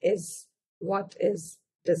that is what is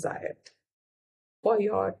desired for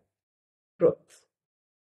your growth.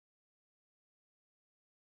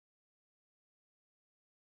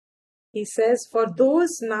 He says, for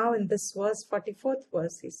those now in this verse, 44th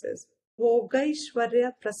verse, he says,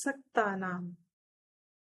 Bhogaishwarya prasaktanam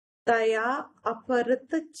taya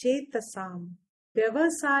aparita chetasam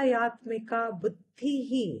vyavasayatmika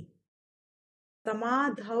buddhihi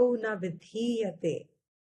samadhau na vidhiyate.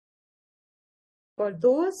 For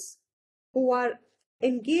those who are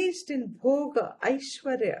engaged in bhoga,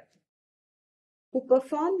 aishwarya, who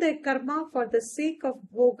perform their karma for the sake of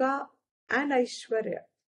bhoga and aishwarya,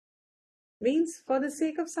 means for the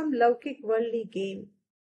sake of some laukik worldly gain.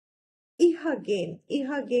 Iha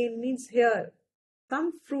gain means here,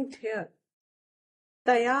 some fruit here.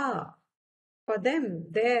 Taya, for them,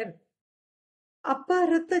 their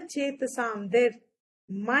aparata chetasam, their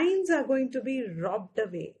minds are going to be robbed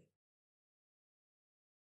away.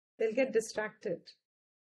 They'll get distracted.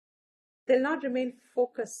 They'll not remain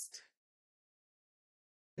focused.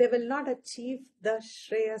 They will not achieve the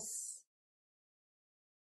shreyas.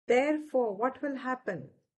 Therefore, what will happen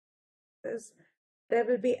is there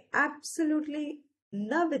will be absolutely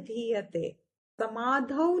na vidhiyate,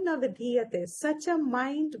 samadhau na vidhiyate. Such a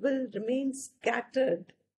mind will remain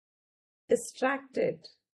scattered, distracted,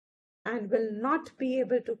 and will not be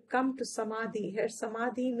able to come to samadhi. Here,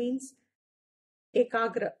 samadhi means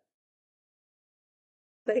ekagra.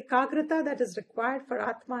 The ekagrata that is required for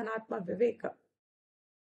atma and atma viveka.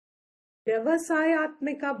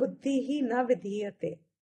 Vyavasayatmika buddhihi na vidhiyate.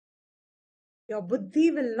 Your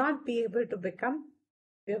buddhi will not be able to become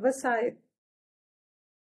vyavasaya,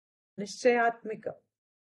 nishchayatmika.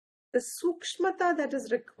 The sukshmata that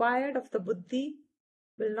is required of the buddhi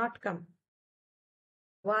will not come.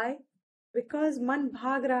 Why? Because man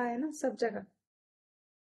bhag raha hai na sab jagah.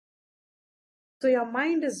 So your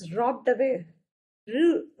mind is robbed away.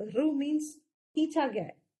 Ru means खींचा गया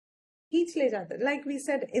है, खींच ले जाता है. Like we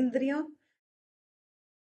said, इंद्रियों,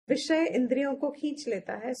 विषय इंद्रियों को खींच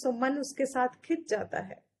लेता है, so मन उसके साथ खिंच जाता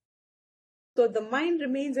है. So the mind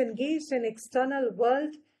remains engaged in external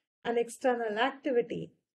world and external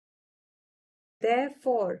activity.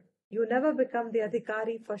 Therefore, you never become the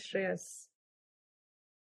adhikari for shreyas.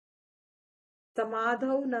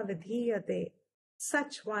 Samadhau na vidhiyate.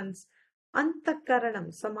 Such ones, antakaranam,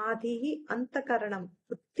 samadhihi antakaranam,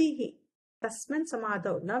 buddhihi, tasmin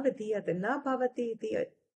samadhau na vidhiyate, na bhavati iti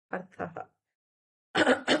arthaha.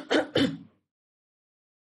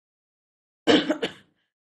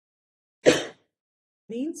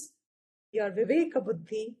 Means your viveka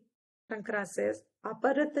buddhi, Shankara says,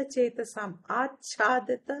 aparata chetasam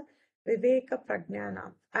achadita viveka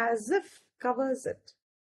prajnanam, as if covers it.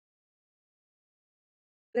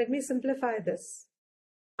 Let me simplify this.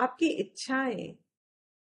 आपकी इच्छाएं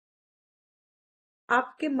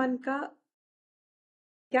आपके मन का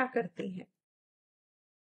क्या करती हैं?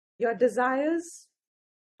 Your desires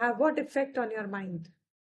have what effect on your mind?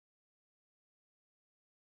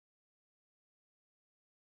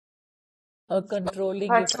 A controlling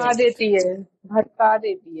भटका effect. देती है, भटका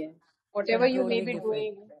देती है. Whatever you may be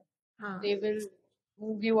Controlling doing, हाँ, they will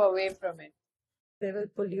move you away from it. they will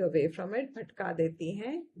pull you away from it. भटका देती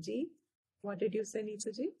हैं. जी, what did you say,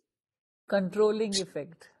 Neetu ji? Controlling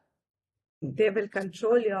effect. They will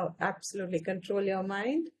control your, absolutely control your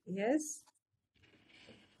mind. Yes.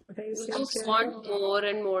 What are you You saying? just Priyanka? want more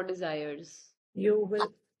and more desires. You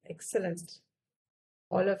will, excellent.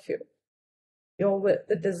 All of you.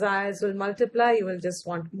 The desires will multiply. You will just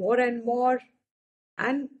want more and more.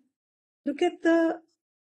 And look at the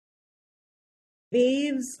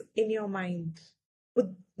waves in your mind.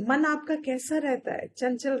 मन आपका कैसा रहता है?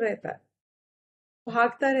 चंचल रहता है,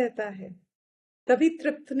 भागता रहता है, कभी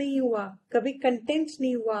तृप्त नहीं हुआ, कभी कंटेंट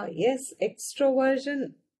नहीं हुआ. Yes,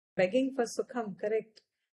 extroversion, begging for sukham, correct.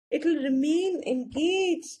 It will remain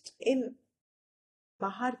engaged in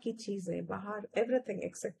बाहर की चीजें, बाहर everything,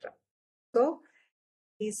 etc. So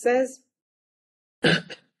he says,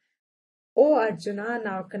 O Arjuna,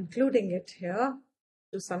 now concluding it here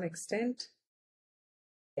to some extent.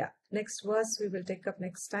 Yeah, next verse we will take up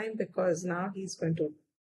next time because now he's going to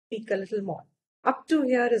speak a little more. Up to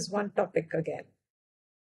here is one topic again.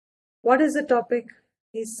 What is the topic?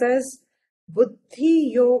 He says,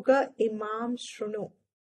 Buddhi Yoga Imam Shrunu.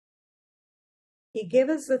 He gave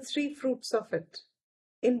us the three fruits of it.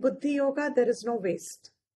 In Buddhi Yoga, there is no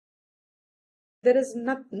waste. There is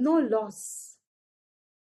no loss.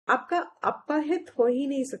 आपका अपहित हो ही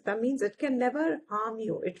नहीं सकता, means it can never harm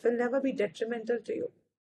you. It will never be detrimental to you.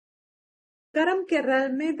 Karam ke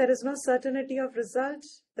realm mein, there is no certainty of result.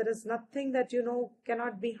 There is nothing that you know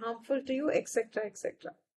cannot be harmful to you, etc.,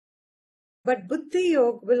 etc. But Buddhi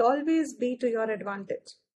Yoga will always be to your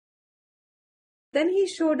advantage. Then he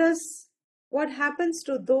showed us what happens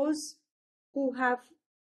to those who have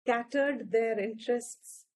scattered their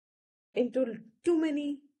interests into too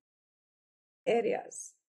many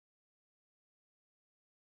areas,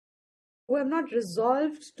 who have not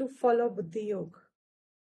resolved to follow Buddhi Yoga,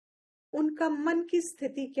 उनका मन की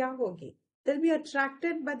स्थिति क्या होगी? They'll be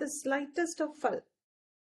attracted by the slightest of फल.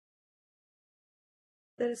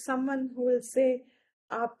 There is someone who will say,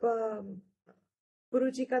 आप गुरु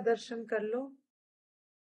जी का दर्शन कर लो,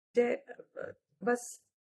 बस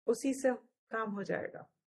उसी से काम हो जाएगा.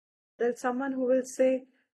 There is someone who will say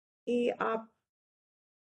कि आप,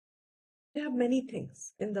 there are many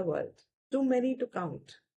things in the world, too many to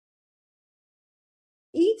count.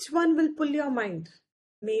 Each one will pull your mind.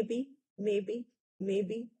 Maybe, maybe,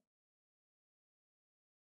 maybe.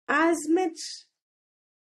 As much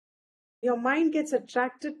your mind gets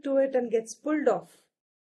attracted to it and gets pulled off,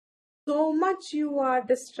 so much you are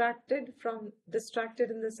distracted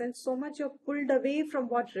in the sense, so much you're pulled away from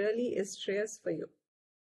what really is shreyas for you.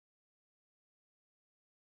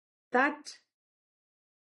 That,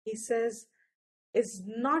 he says, is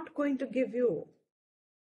not going to give you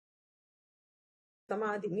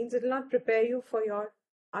samadhi, means it will not prepare you for your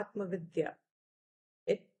Atma Vidya.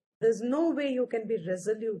 There's no way you can be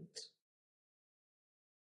resolute.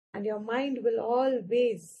 And your mind will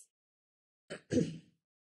always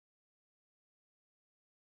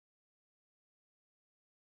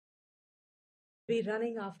be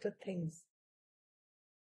running after things.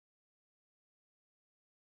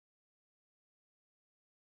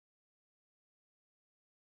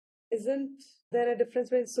 Isn't there a difference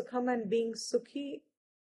between Sukham and being Sukhi?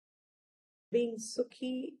 Being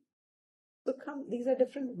Sukhi, Sukham, these are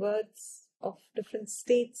different words of different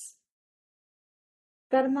states.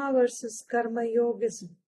 Karma versus Karma Yoga is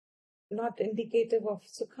not indicative of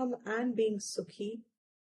Sukham and being Sukhi.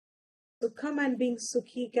 Sukham and being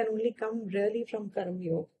Sukhi can only come really from Karma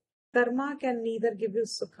Yoga. Karma can neither give you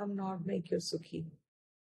Sukham nor make you Sukhi.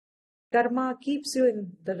 Karma keeps you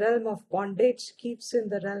in the realm of bondage, keeps you in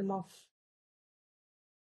the realm of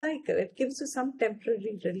cycle. It gives you some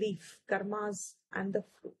temporary relief, karmas and the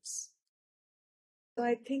fruits. So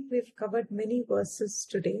I think we've covered many verses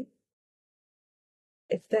today.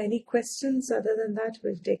 If there are any questions other than that,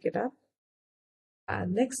 we'll take it up.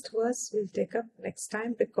 Next verse we'll take up next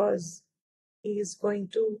time, because he is going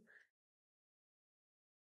to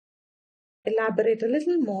elaborate a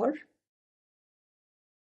little more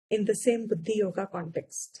in the same Buddhi Yoga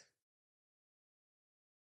context.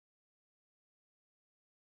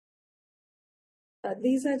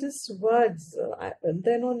 These are just words.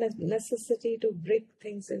 There's no necessity to break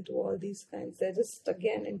things into all these kinds. They're just,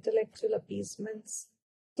 again, intellectual appeasements.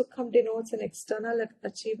 Sukham denotes an external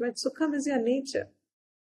achievement. Sukham is your nature.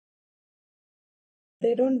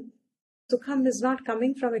 Sukham is not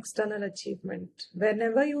coming from external achievement.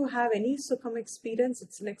 Whenever you have any Sukham experience,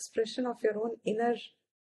 it's an expression of your own inner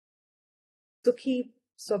Sukhi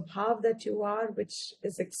Swabhav that you are, which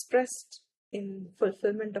is expressed in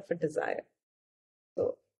fulfillment of a desire.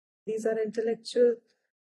 So these are intellectual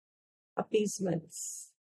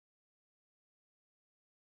appeasements.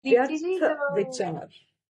 Vyartha vichar.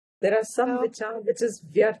 There are some vichar which is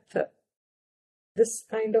vyartha. This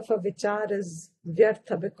kind of a vichar is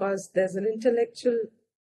vyartha because there's an intellectual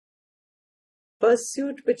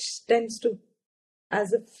pursuit which tends to,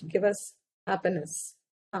 as if, give us happiness.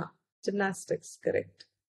 Gymnastics, correct.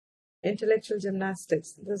 Intellectual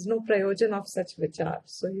gymnastics. There's no prayojan of such vichar.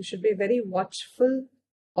 So you should be very watchful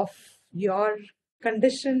of your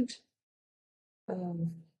conditioned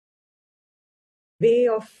way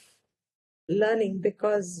of learning,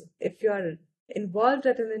 because if you are involved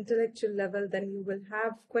at an intellectual level, then you will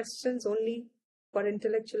have questions only for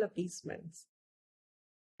intellectual appeasements.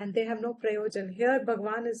 And they have no prayojan. Here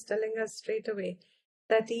Bhagwan is telling us straight away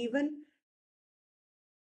that even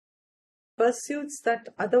pursuits that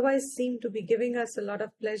otherwise seem to be giving us a lot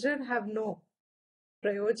of pleasure have no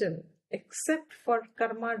prayojan except for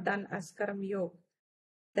karma done as karam yoga.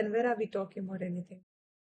 Then where are we talking about anything?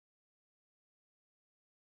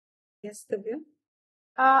 Yes, Divya?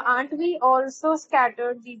 Aren't we also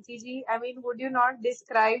scattered, Deepti? I mean, would you not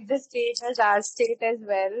describe the state as our state as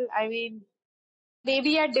well? I mean,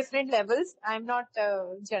 maybe at different levels. I'm not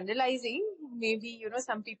generalizing. Maybe,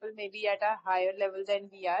 some people may be at a higher level than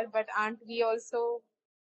we are, but aren't we also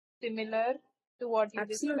similar to what you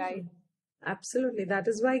described? Absolutely. That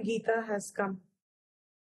is why Gita has come.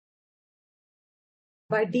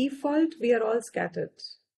 By default, we are all scattered.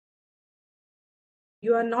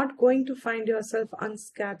 You are not going to find yourself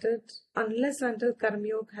unscattered unless until Karma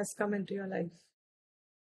Yoga has come into your life.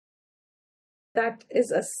 That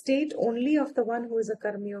is a state only of the one who is a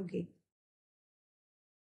Karma Yogi.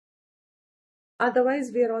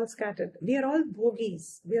 Otherwise, we are all scattered. We are all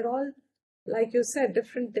bhogis. We are all, like you said,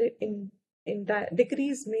 different in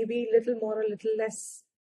degrees, maybe little more or little less.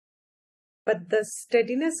 But the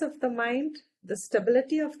steadiness of the mind, the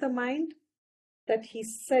stability of the mind that he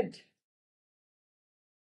said,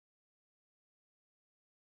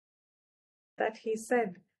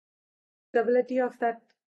 stability of that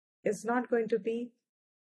is not going to be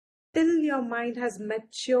till your mind has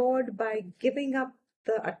matured by giving up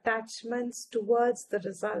the attachments towards the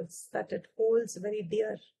results that it holds very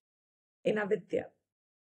dear in avidya,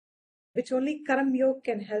 which only Karam Yoga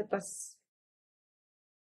can help us.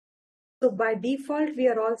 So by default, we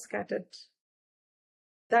are all scattered.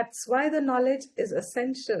 That's why the knowledge is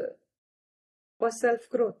essential for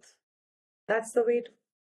self-growth. That's the way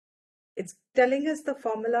it's telling us the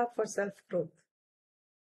formula for self-growth.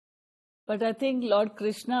 But I think Lord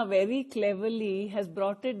Krishna very cleverly has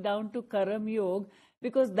brought it down to Karam Yoga,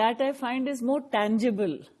 because that I find is more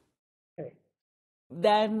tangible Okay.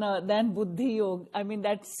 than Buddhi Yoga. I mean,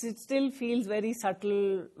 it still feels very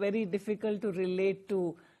subtle, very difficult to relate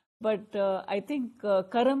to. But I think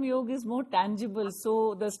Karam Yoga is more tangible.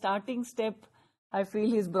 So the starting step, I feel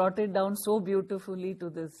he's brought it down so beautifully to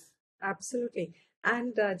this. Absolutely.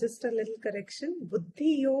 And just a little correction,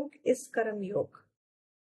 Buddhi Yoga is Karam Yoga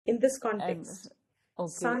in this context.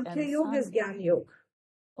 Sankhya Yoga is Gyan Yoga.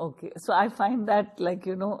 Okay, so I find that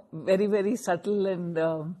very, very subtle and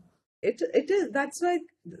it is. That's why,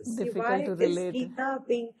 see, difficult to relate.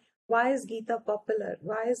 Why is Gita popular?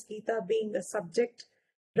 Why is Gita being a subject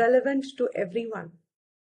relevant to everyone?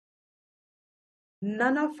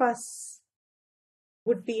 None of us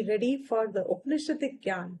would be ready for the Upanishadic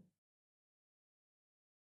Gyan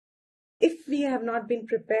if we have not been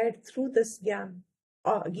prepared through this Gyan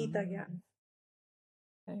or Gita Gyan.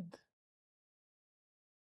 Right.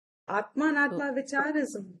 Atma and Atma Vichar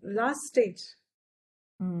is last stage.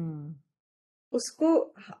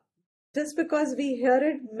 Usko, just because we hear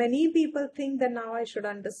it, many people think that now I should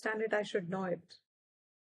understand it, I should know it.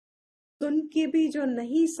 सुन के भी जो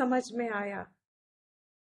नहीं समझ में आया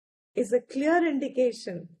is a clear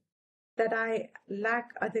indication that I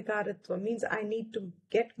lack adhikaratva, means I need to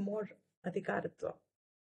get more adhikaratva,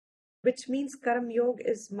 which means Karam Yoga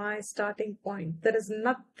is my starting point. There is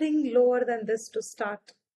nothing lower than this to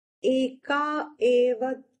start. Eka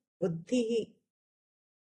eva buddhi.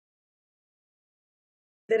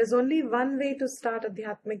 There is only one way to start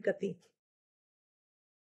Adhyatmic Gati.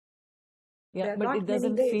 Yeah, but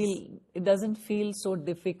it doesn't feel so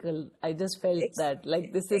difficult. I just felt that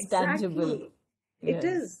this is tangible. It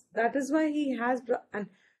is. That is why he has, and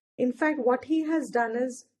in fact, what he has done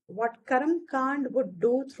is what Karam Kand would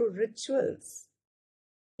do through rituals.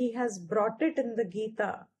 He has brought it in the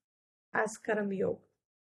Gita as Karam Yoga.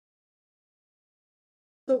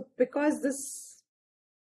 So, because this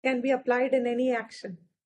can be applied in any action.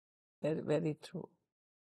 Very, very true.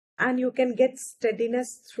 And you can get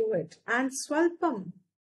steadiness through it. And Swalpam,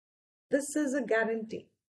 this is a guarantee.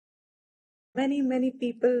 Many, many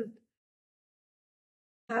people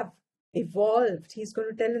have evolved. He's going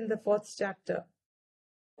to tell in the 4th chapter.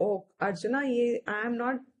 Oh, Arjuna, I am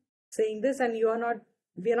not saying this and you are not,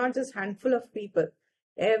 we are not just handful of people.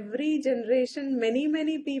 Every generation, many,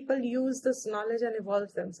 many people use this knowledge and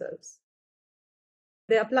evolve themselves.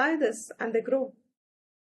 They apply this and they grow.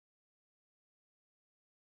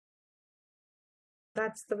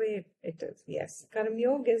 That's the way it is. Yes, Karma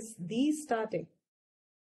Yoga is the starting.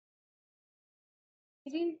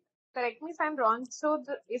 Correct me if I'm wrong. So,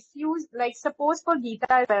 if you suppose for Gita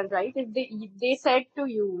as well, right? If they said to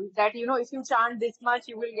you that if you chant this much,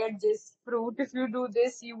 you will get this fruit. If you do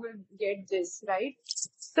this, you will get this, right?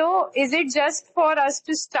 So, is it just for us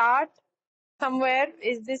to start somewhere?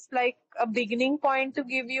 Is this like a beginning point to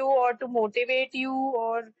give you or to motivate you,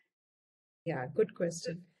 or? Yeah, good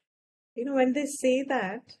question. When they say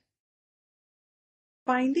that,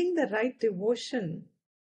 finding the right devotion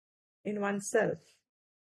in oneself,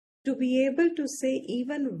 to be able to say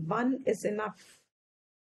even one is enough,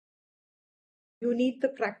 you need the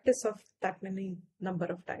practice of that many number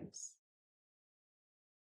of times.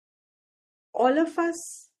 All of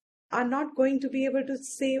us are not going to be able to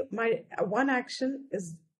say my one action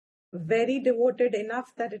is very devoted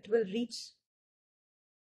enough that it will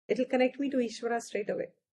connect me to Ishvara straight away.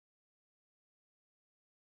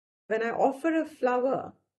 When I offer a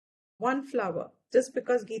flower, one flower, just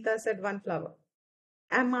because Gita said one flower,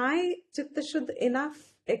 am I Chitta Shuddha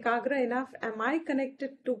enough, Ekagra enough? Am I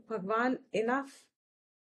connected to Bhagwan enough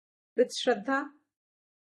with Shraddha?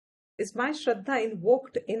 Is my Shraddha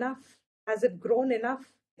invoked enough? Has it grown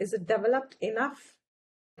enough? Is it developed enough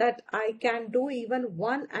that I can do even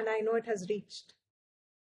one and I know it has reached.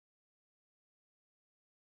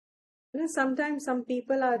 Sometimes some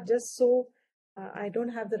people are just so, I don't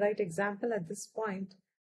have the right example at this point,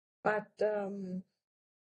 but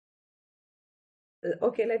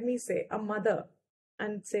okay, let me say a mother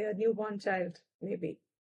and say a newborn child, maybe,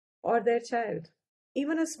 or their child.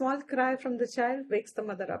 Even a small cry from the child wakes the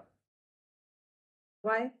mother up.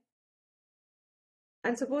 Why?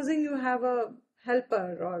 And supposing you have a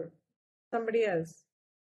helper or somebody else,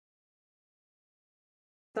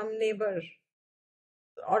 some neighbor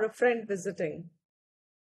or a friend visiting,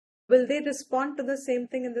 will they respond to the same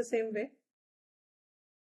thing in the same way?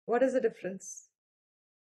 What is the difference?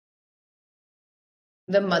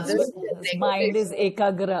 The mother's mind is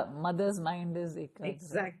ekagra. Mother's mind is ekagra.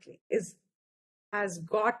 Exactly. Has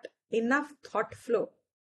got enough thought flow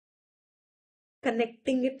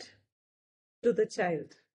connecting it to the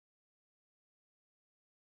child.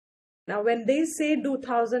 Now, when they say do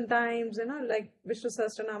 1,000 times, like Vishnu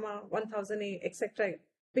Sahasranama, 1,008, etc.,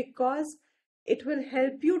 because it will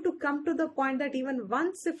help you to come to the point that even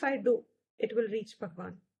once if I do, it will reach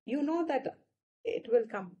Bhagwan. You know that it will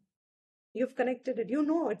come. You've connected it. You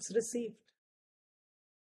know it's received.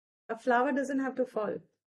 A flower doesn't have to fall.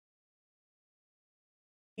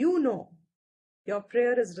 You know your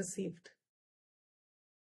prayer is received.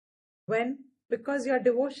 When? Because your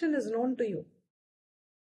devotion is known to you.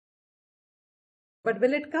 But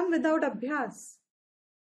will it come without abhyas?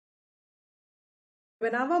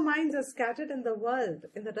 When our minds are scattered in the world,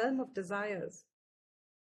 in the realm of desires,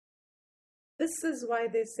 this is why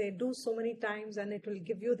they say do so many times and it will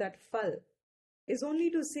give you that phal. Is only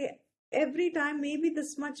to say every time maybe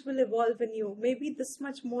this much will evolve in you, maybe this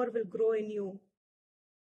much more will grow in you.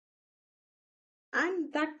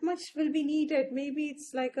 And that much will be needed. Maybe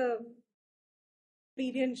it's like a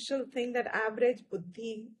experiential thing, that average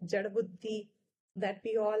buddhi, jada buddhi that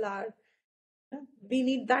we all are. We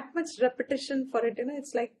need that much repetition for it.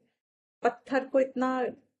 It's like patthar ko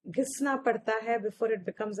itna ghisna padta hai before it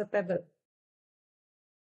becomes a pebble.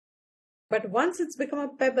 But once it's become a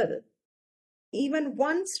pebble, even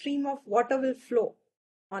one stream of water will flow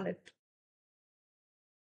on it.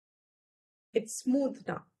 It's smooth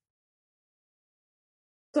now.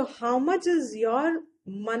 So how much is your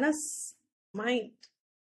manas, mind,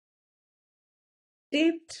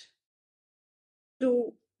 shaped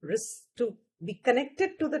to be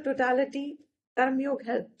connected to the totality? Karma Yoga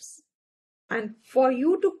helps. And for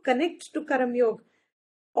you to connect to Karma Yoga,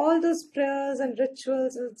 all those prayers and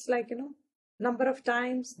rituals, it's like, number of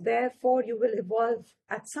times, therefore you will evolve.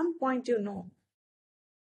 At some point,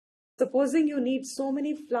 supposing you need so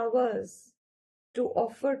many flowers to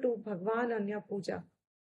offer to Bhagwan Anya Puja,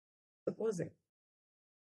 supposing.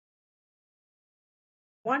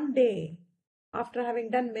 One day, after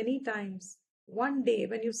having done many times, one day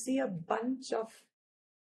when you see a bunch of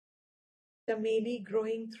chameli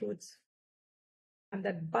growing through its, and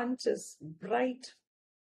that bunch is bright,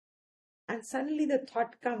 and suddenly the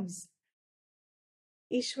thought comes,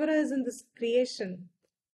 Ishvara is in this creation,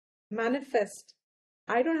 manifest.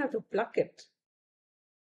 I don't have to pluck it.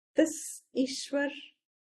 This Ishwar,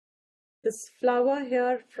 this flower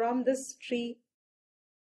here from this tree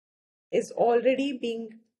is already being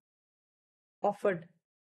offered.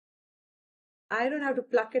 I don't have to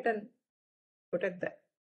pluck it and put it there.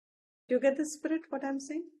 Do you get the spirit, what I'm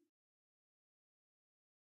saying?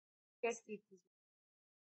 Yes, Deepti.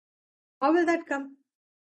 How will that come?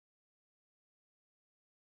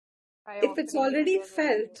 By If it's offering already prayer.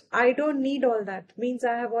 felt, I don't need all that. Means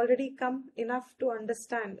I have already come enough to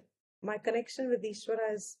understand my connection with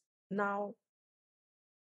Ishvara is now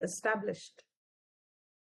established.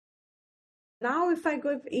 Now if I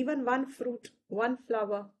give even one fruit, one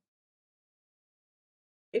flower,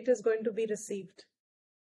 it is going to be received.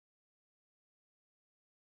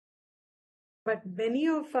 But many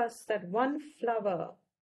of us, that one flower,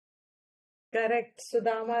 correct,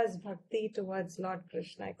 Sudama's bhakti towards Lord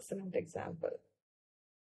Krishna, excellent example.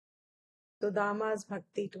 Sudama's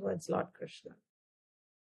bhakti towards Lord Krishna.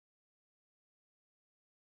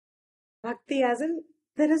 Bhakti as in,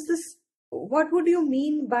 there is this, what would you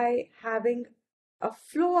mean by having a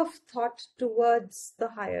flow of thought towards the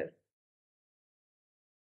higher?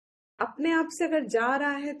 अपने आप से अगर जा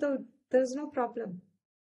रहा है तो there is no problem.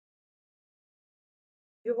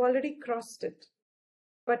 You've already crossed it.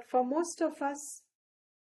 But for most of us,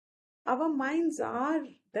 our minds are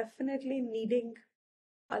definitely needing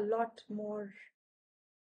a lot more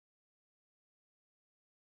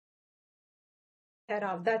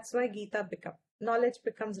thereof. That's why Gita knowledge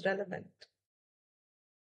becomes relevant.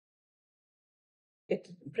 It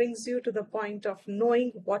brings you to the point of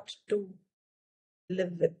knowing what to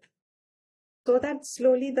live with. So that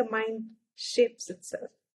slowly the mind shapes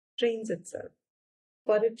itself, trains itself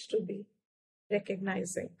for it to be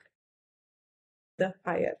recognizing the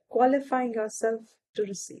higher, qualifying yourself to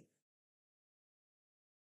receive.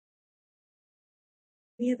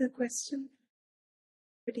 Any other question?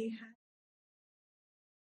 What do you have?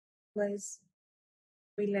 Otherwise,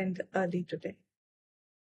 we'll end early today.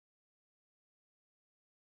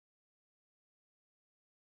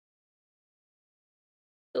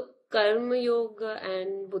 So Karma Yoga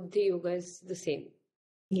and Buddhi Yoga is the same.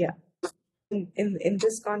 Yeah. In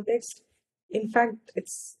this context, in fact,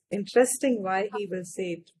 it's interesting why he will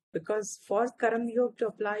say it, because for Karma Yoga to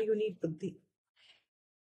apply, you need Buddhi.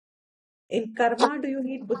 In Karma, do you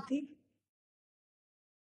need Buddhi?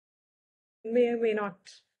 May or may not.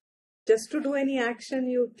 Just to do any action,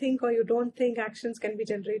 you think or you don't think, actions can be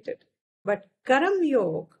generated. But Karma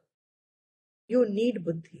Yoga, you need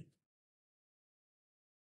Buddhi.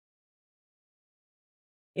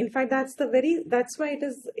 In fact, that's why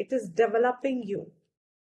it is developing you.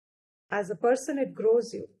 As a person, it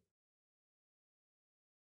grows you.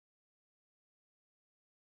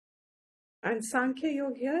 And Sankhya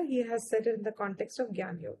Yoga here, he has said it in the context of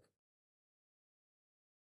Gyan Yoga,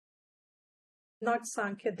 not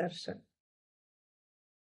Sankhya Darshan.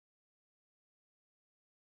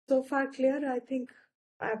 So far clear, I think,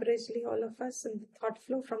 averagely all of us in the thought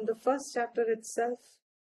flow from the first chapter itself,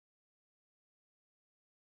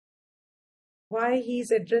 why he is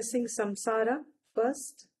addressing samsara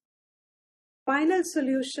first. Final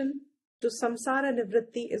solution to samsara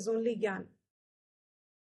nivritti is only Gyan.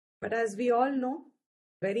 But as we all know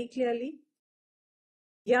very clearly,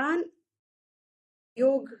 Gyan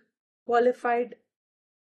Yoga qualified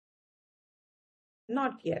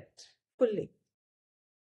not yet fully.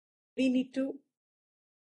 We need to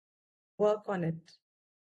work on it.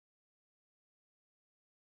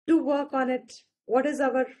 To work on it, what is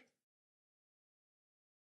our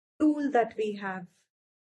tool that we have?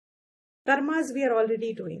 Karmas we are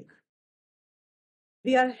already doing.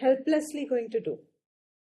 We are helplessly going to do.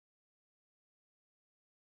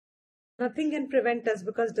 Nothing can prevent us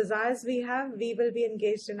because desires we have, we will be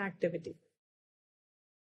engaged in activity.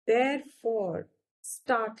 Therefore,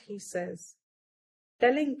 start, he says,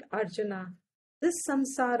 telling Arjuna, this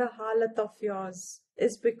samsara halat of yours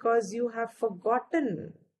is because you have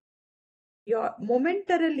forgotten.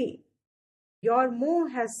 Momentarily, your moh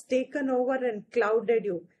has taken over and clouded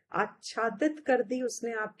you. आच्छादित कर दी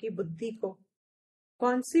उसने आपकी बुद्धि को.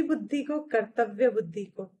 कौन सी बुद्धि को? कर्तव्य बुद्धि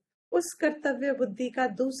को. उस कर्तव्य बुद्धि का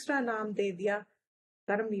दूसरा नाम दे दिया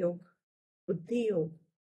कर्म योग, बुद्धि योग.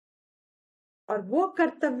 और वो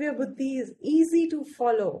कर्तव्य बुद्धि is easy to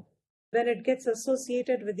follow when it gets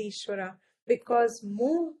associated with Ishvara, because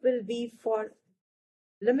moh will be for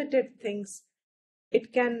limited things.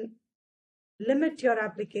 It can limit your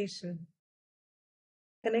application.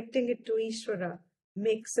 Connecting it to Ishvara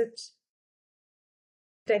makes it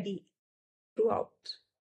steady throughout.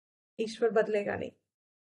 Ishwar badlega nahi.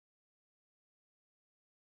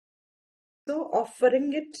 So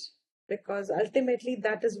offering it, because ultimately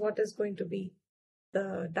that is what is going to be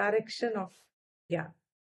the direction of, yeah.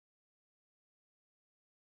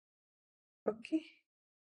 Okay.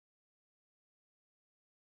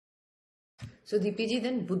 So Deepiji,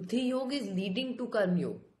 then Buddhi Yoga is leading to Karma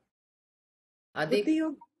Yoga. Are they? Buddhi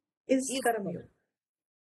Yoga is Karma Yoga.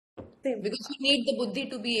 Same. Because you need the Buddhi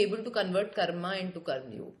to be able to convert karma into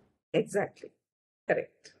Karma Yoga. Exactly.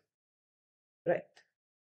 Correct. Right.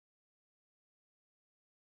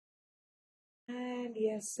 And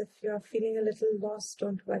yes, if you are feeling a little lost,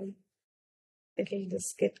 don't worry. It'll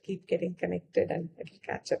just keep getting connected and it'll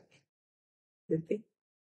catch up. Didhi?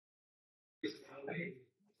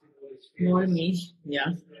 More me,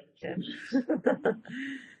 yeah. Yeah.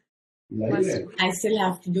 I still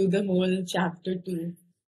have to do the whole chapter 2.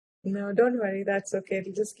 No, don't worry. That's okay.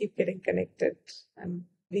 It'll just keep getting connected. And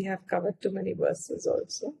we have covered too many verses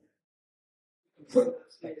also.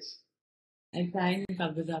 I try and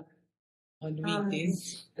cover up on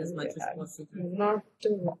weekdays as much as possible. Not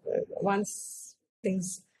to once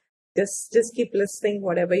things, just keep listening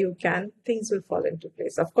whatever you can. Things will fall into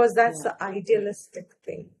place. Of course, that's the idealistic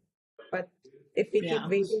thing. But if we keep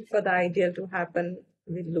waiting for the ideal to happen,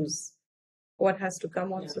 we lose. What has to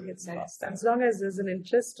come also gets lost. As long as there's an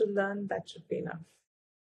interest to learn, that should be enough.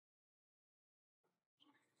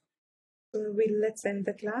 So let's end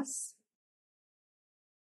the class.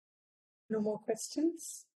 No more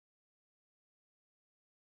questions?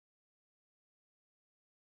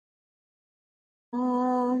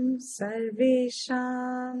 Om ॐ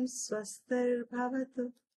सर्वेषां स्वस्तिर्भवतु।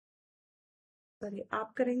 Sorry,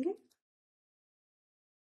 आप करेंगे?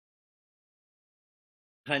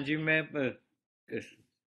 हाँ जी, मैं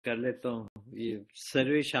कर लेता हूँ। ये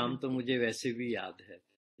सर्वे शाम तो मुझे वैसे भी याद है।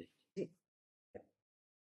 जी।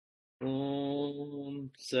 ॐ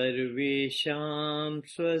सर्वेषां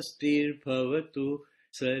स्वस्तिर्भवतु,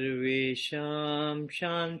 सर्वेषां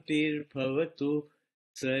शान्तिर्भवतु,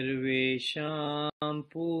 सर्वेषां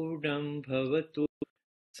पूर्णं भवतु,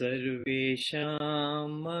 सर्वेषां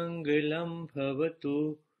मङ्गलं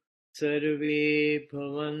भवतु, सर्वे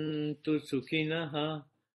भवन्तु सुखिनः,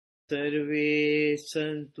 सर्वे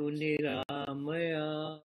सन्तु निरामया,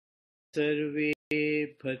 सर्वे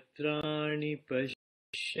भद्राणि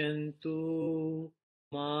पश्यन्तु,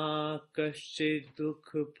 मा कश्चित्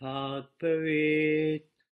दुःखभाग् भवेत्।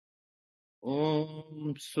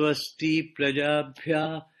 ॐ स्वस्ति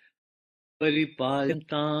प्रजाभ्यः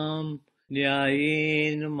परिपालयन्तां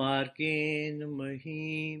न्यायेन मार्गेण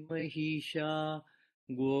महिषा,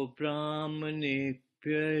 गोब्राह्मणेभ्यः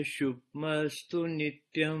शुभमस्तु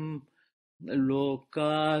नित्यम्,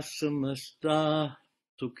 लोकाः समस्ताः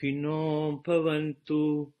सुखिनो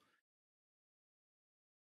भवन्तु।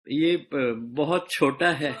 ये बहुत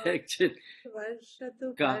छोटा है एक्चुअली।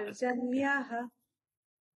 वर्षतु पर्जन्यः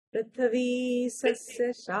पृथ्वी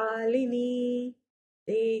सस्यशालिनी,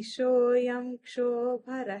 देशोऽयं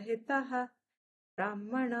क्षोभरहितः,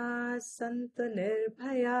 ब्राह्मणाः सन्तु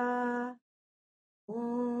निर्भयाः।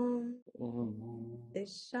 ॐ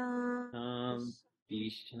शान्ति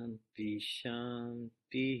शान्ति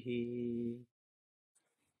शान्तिः।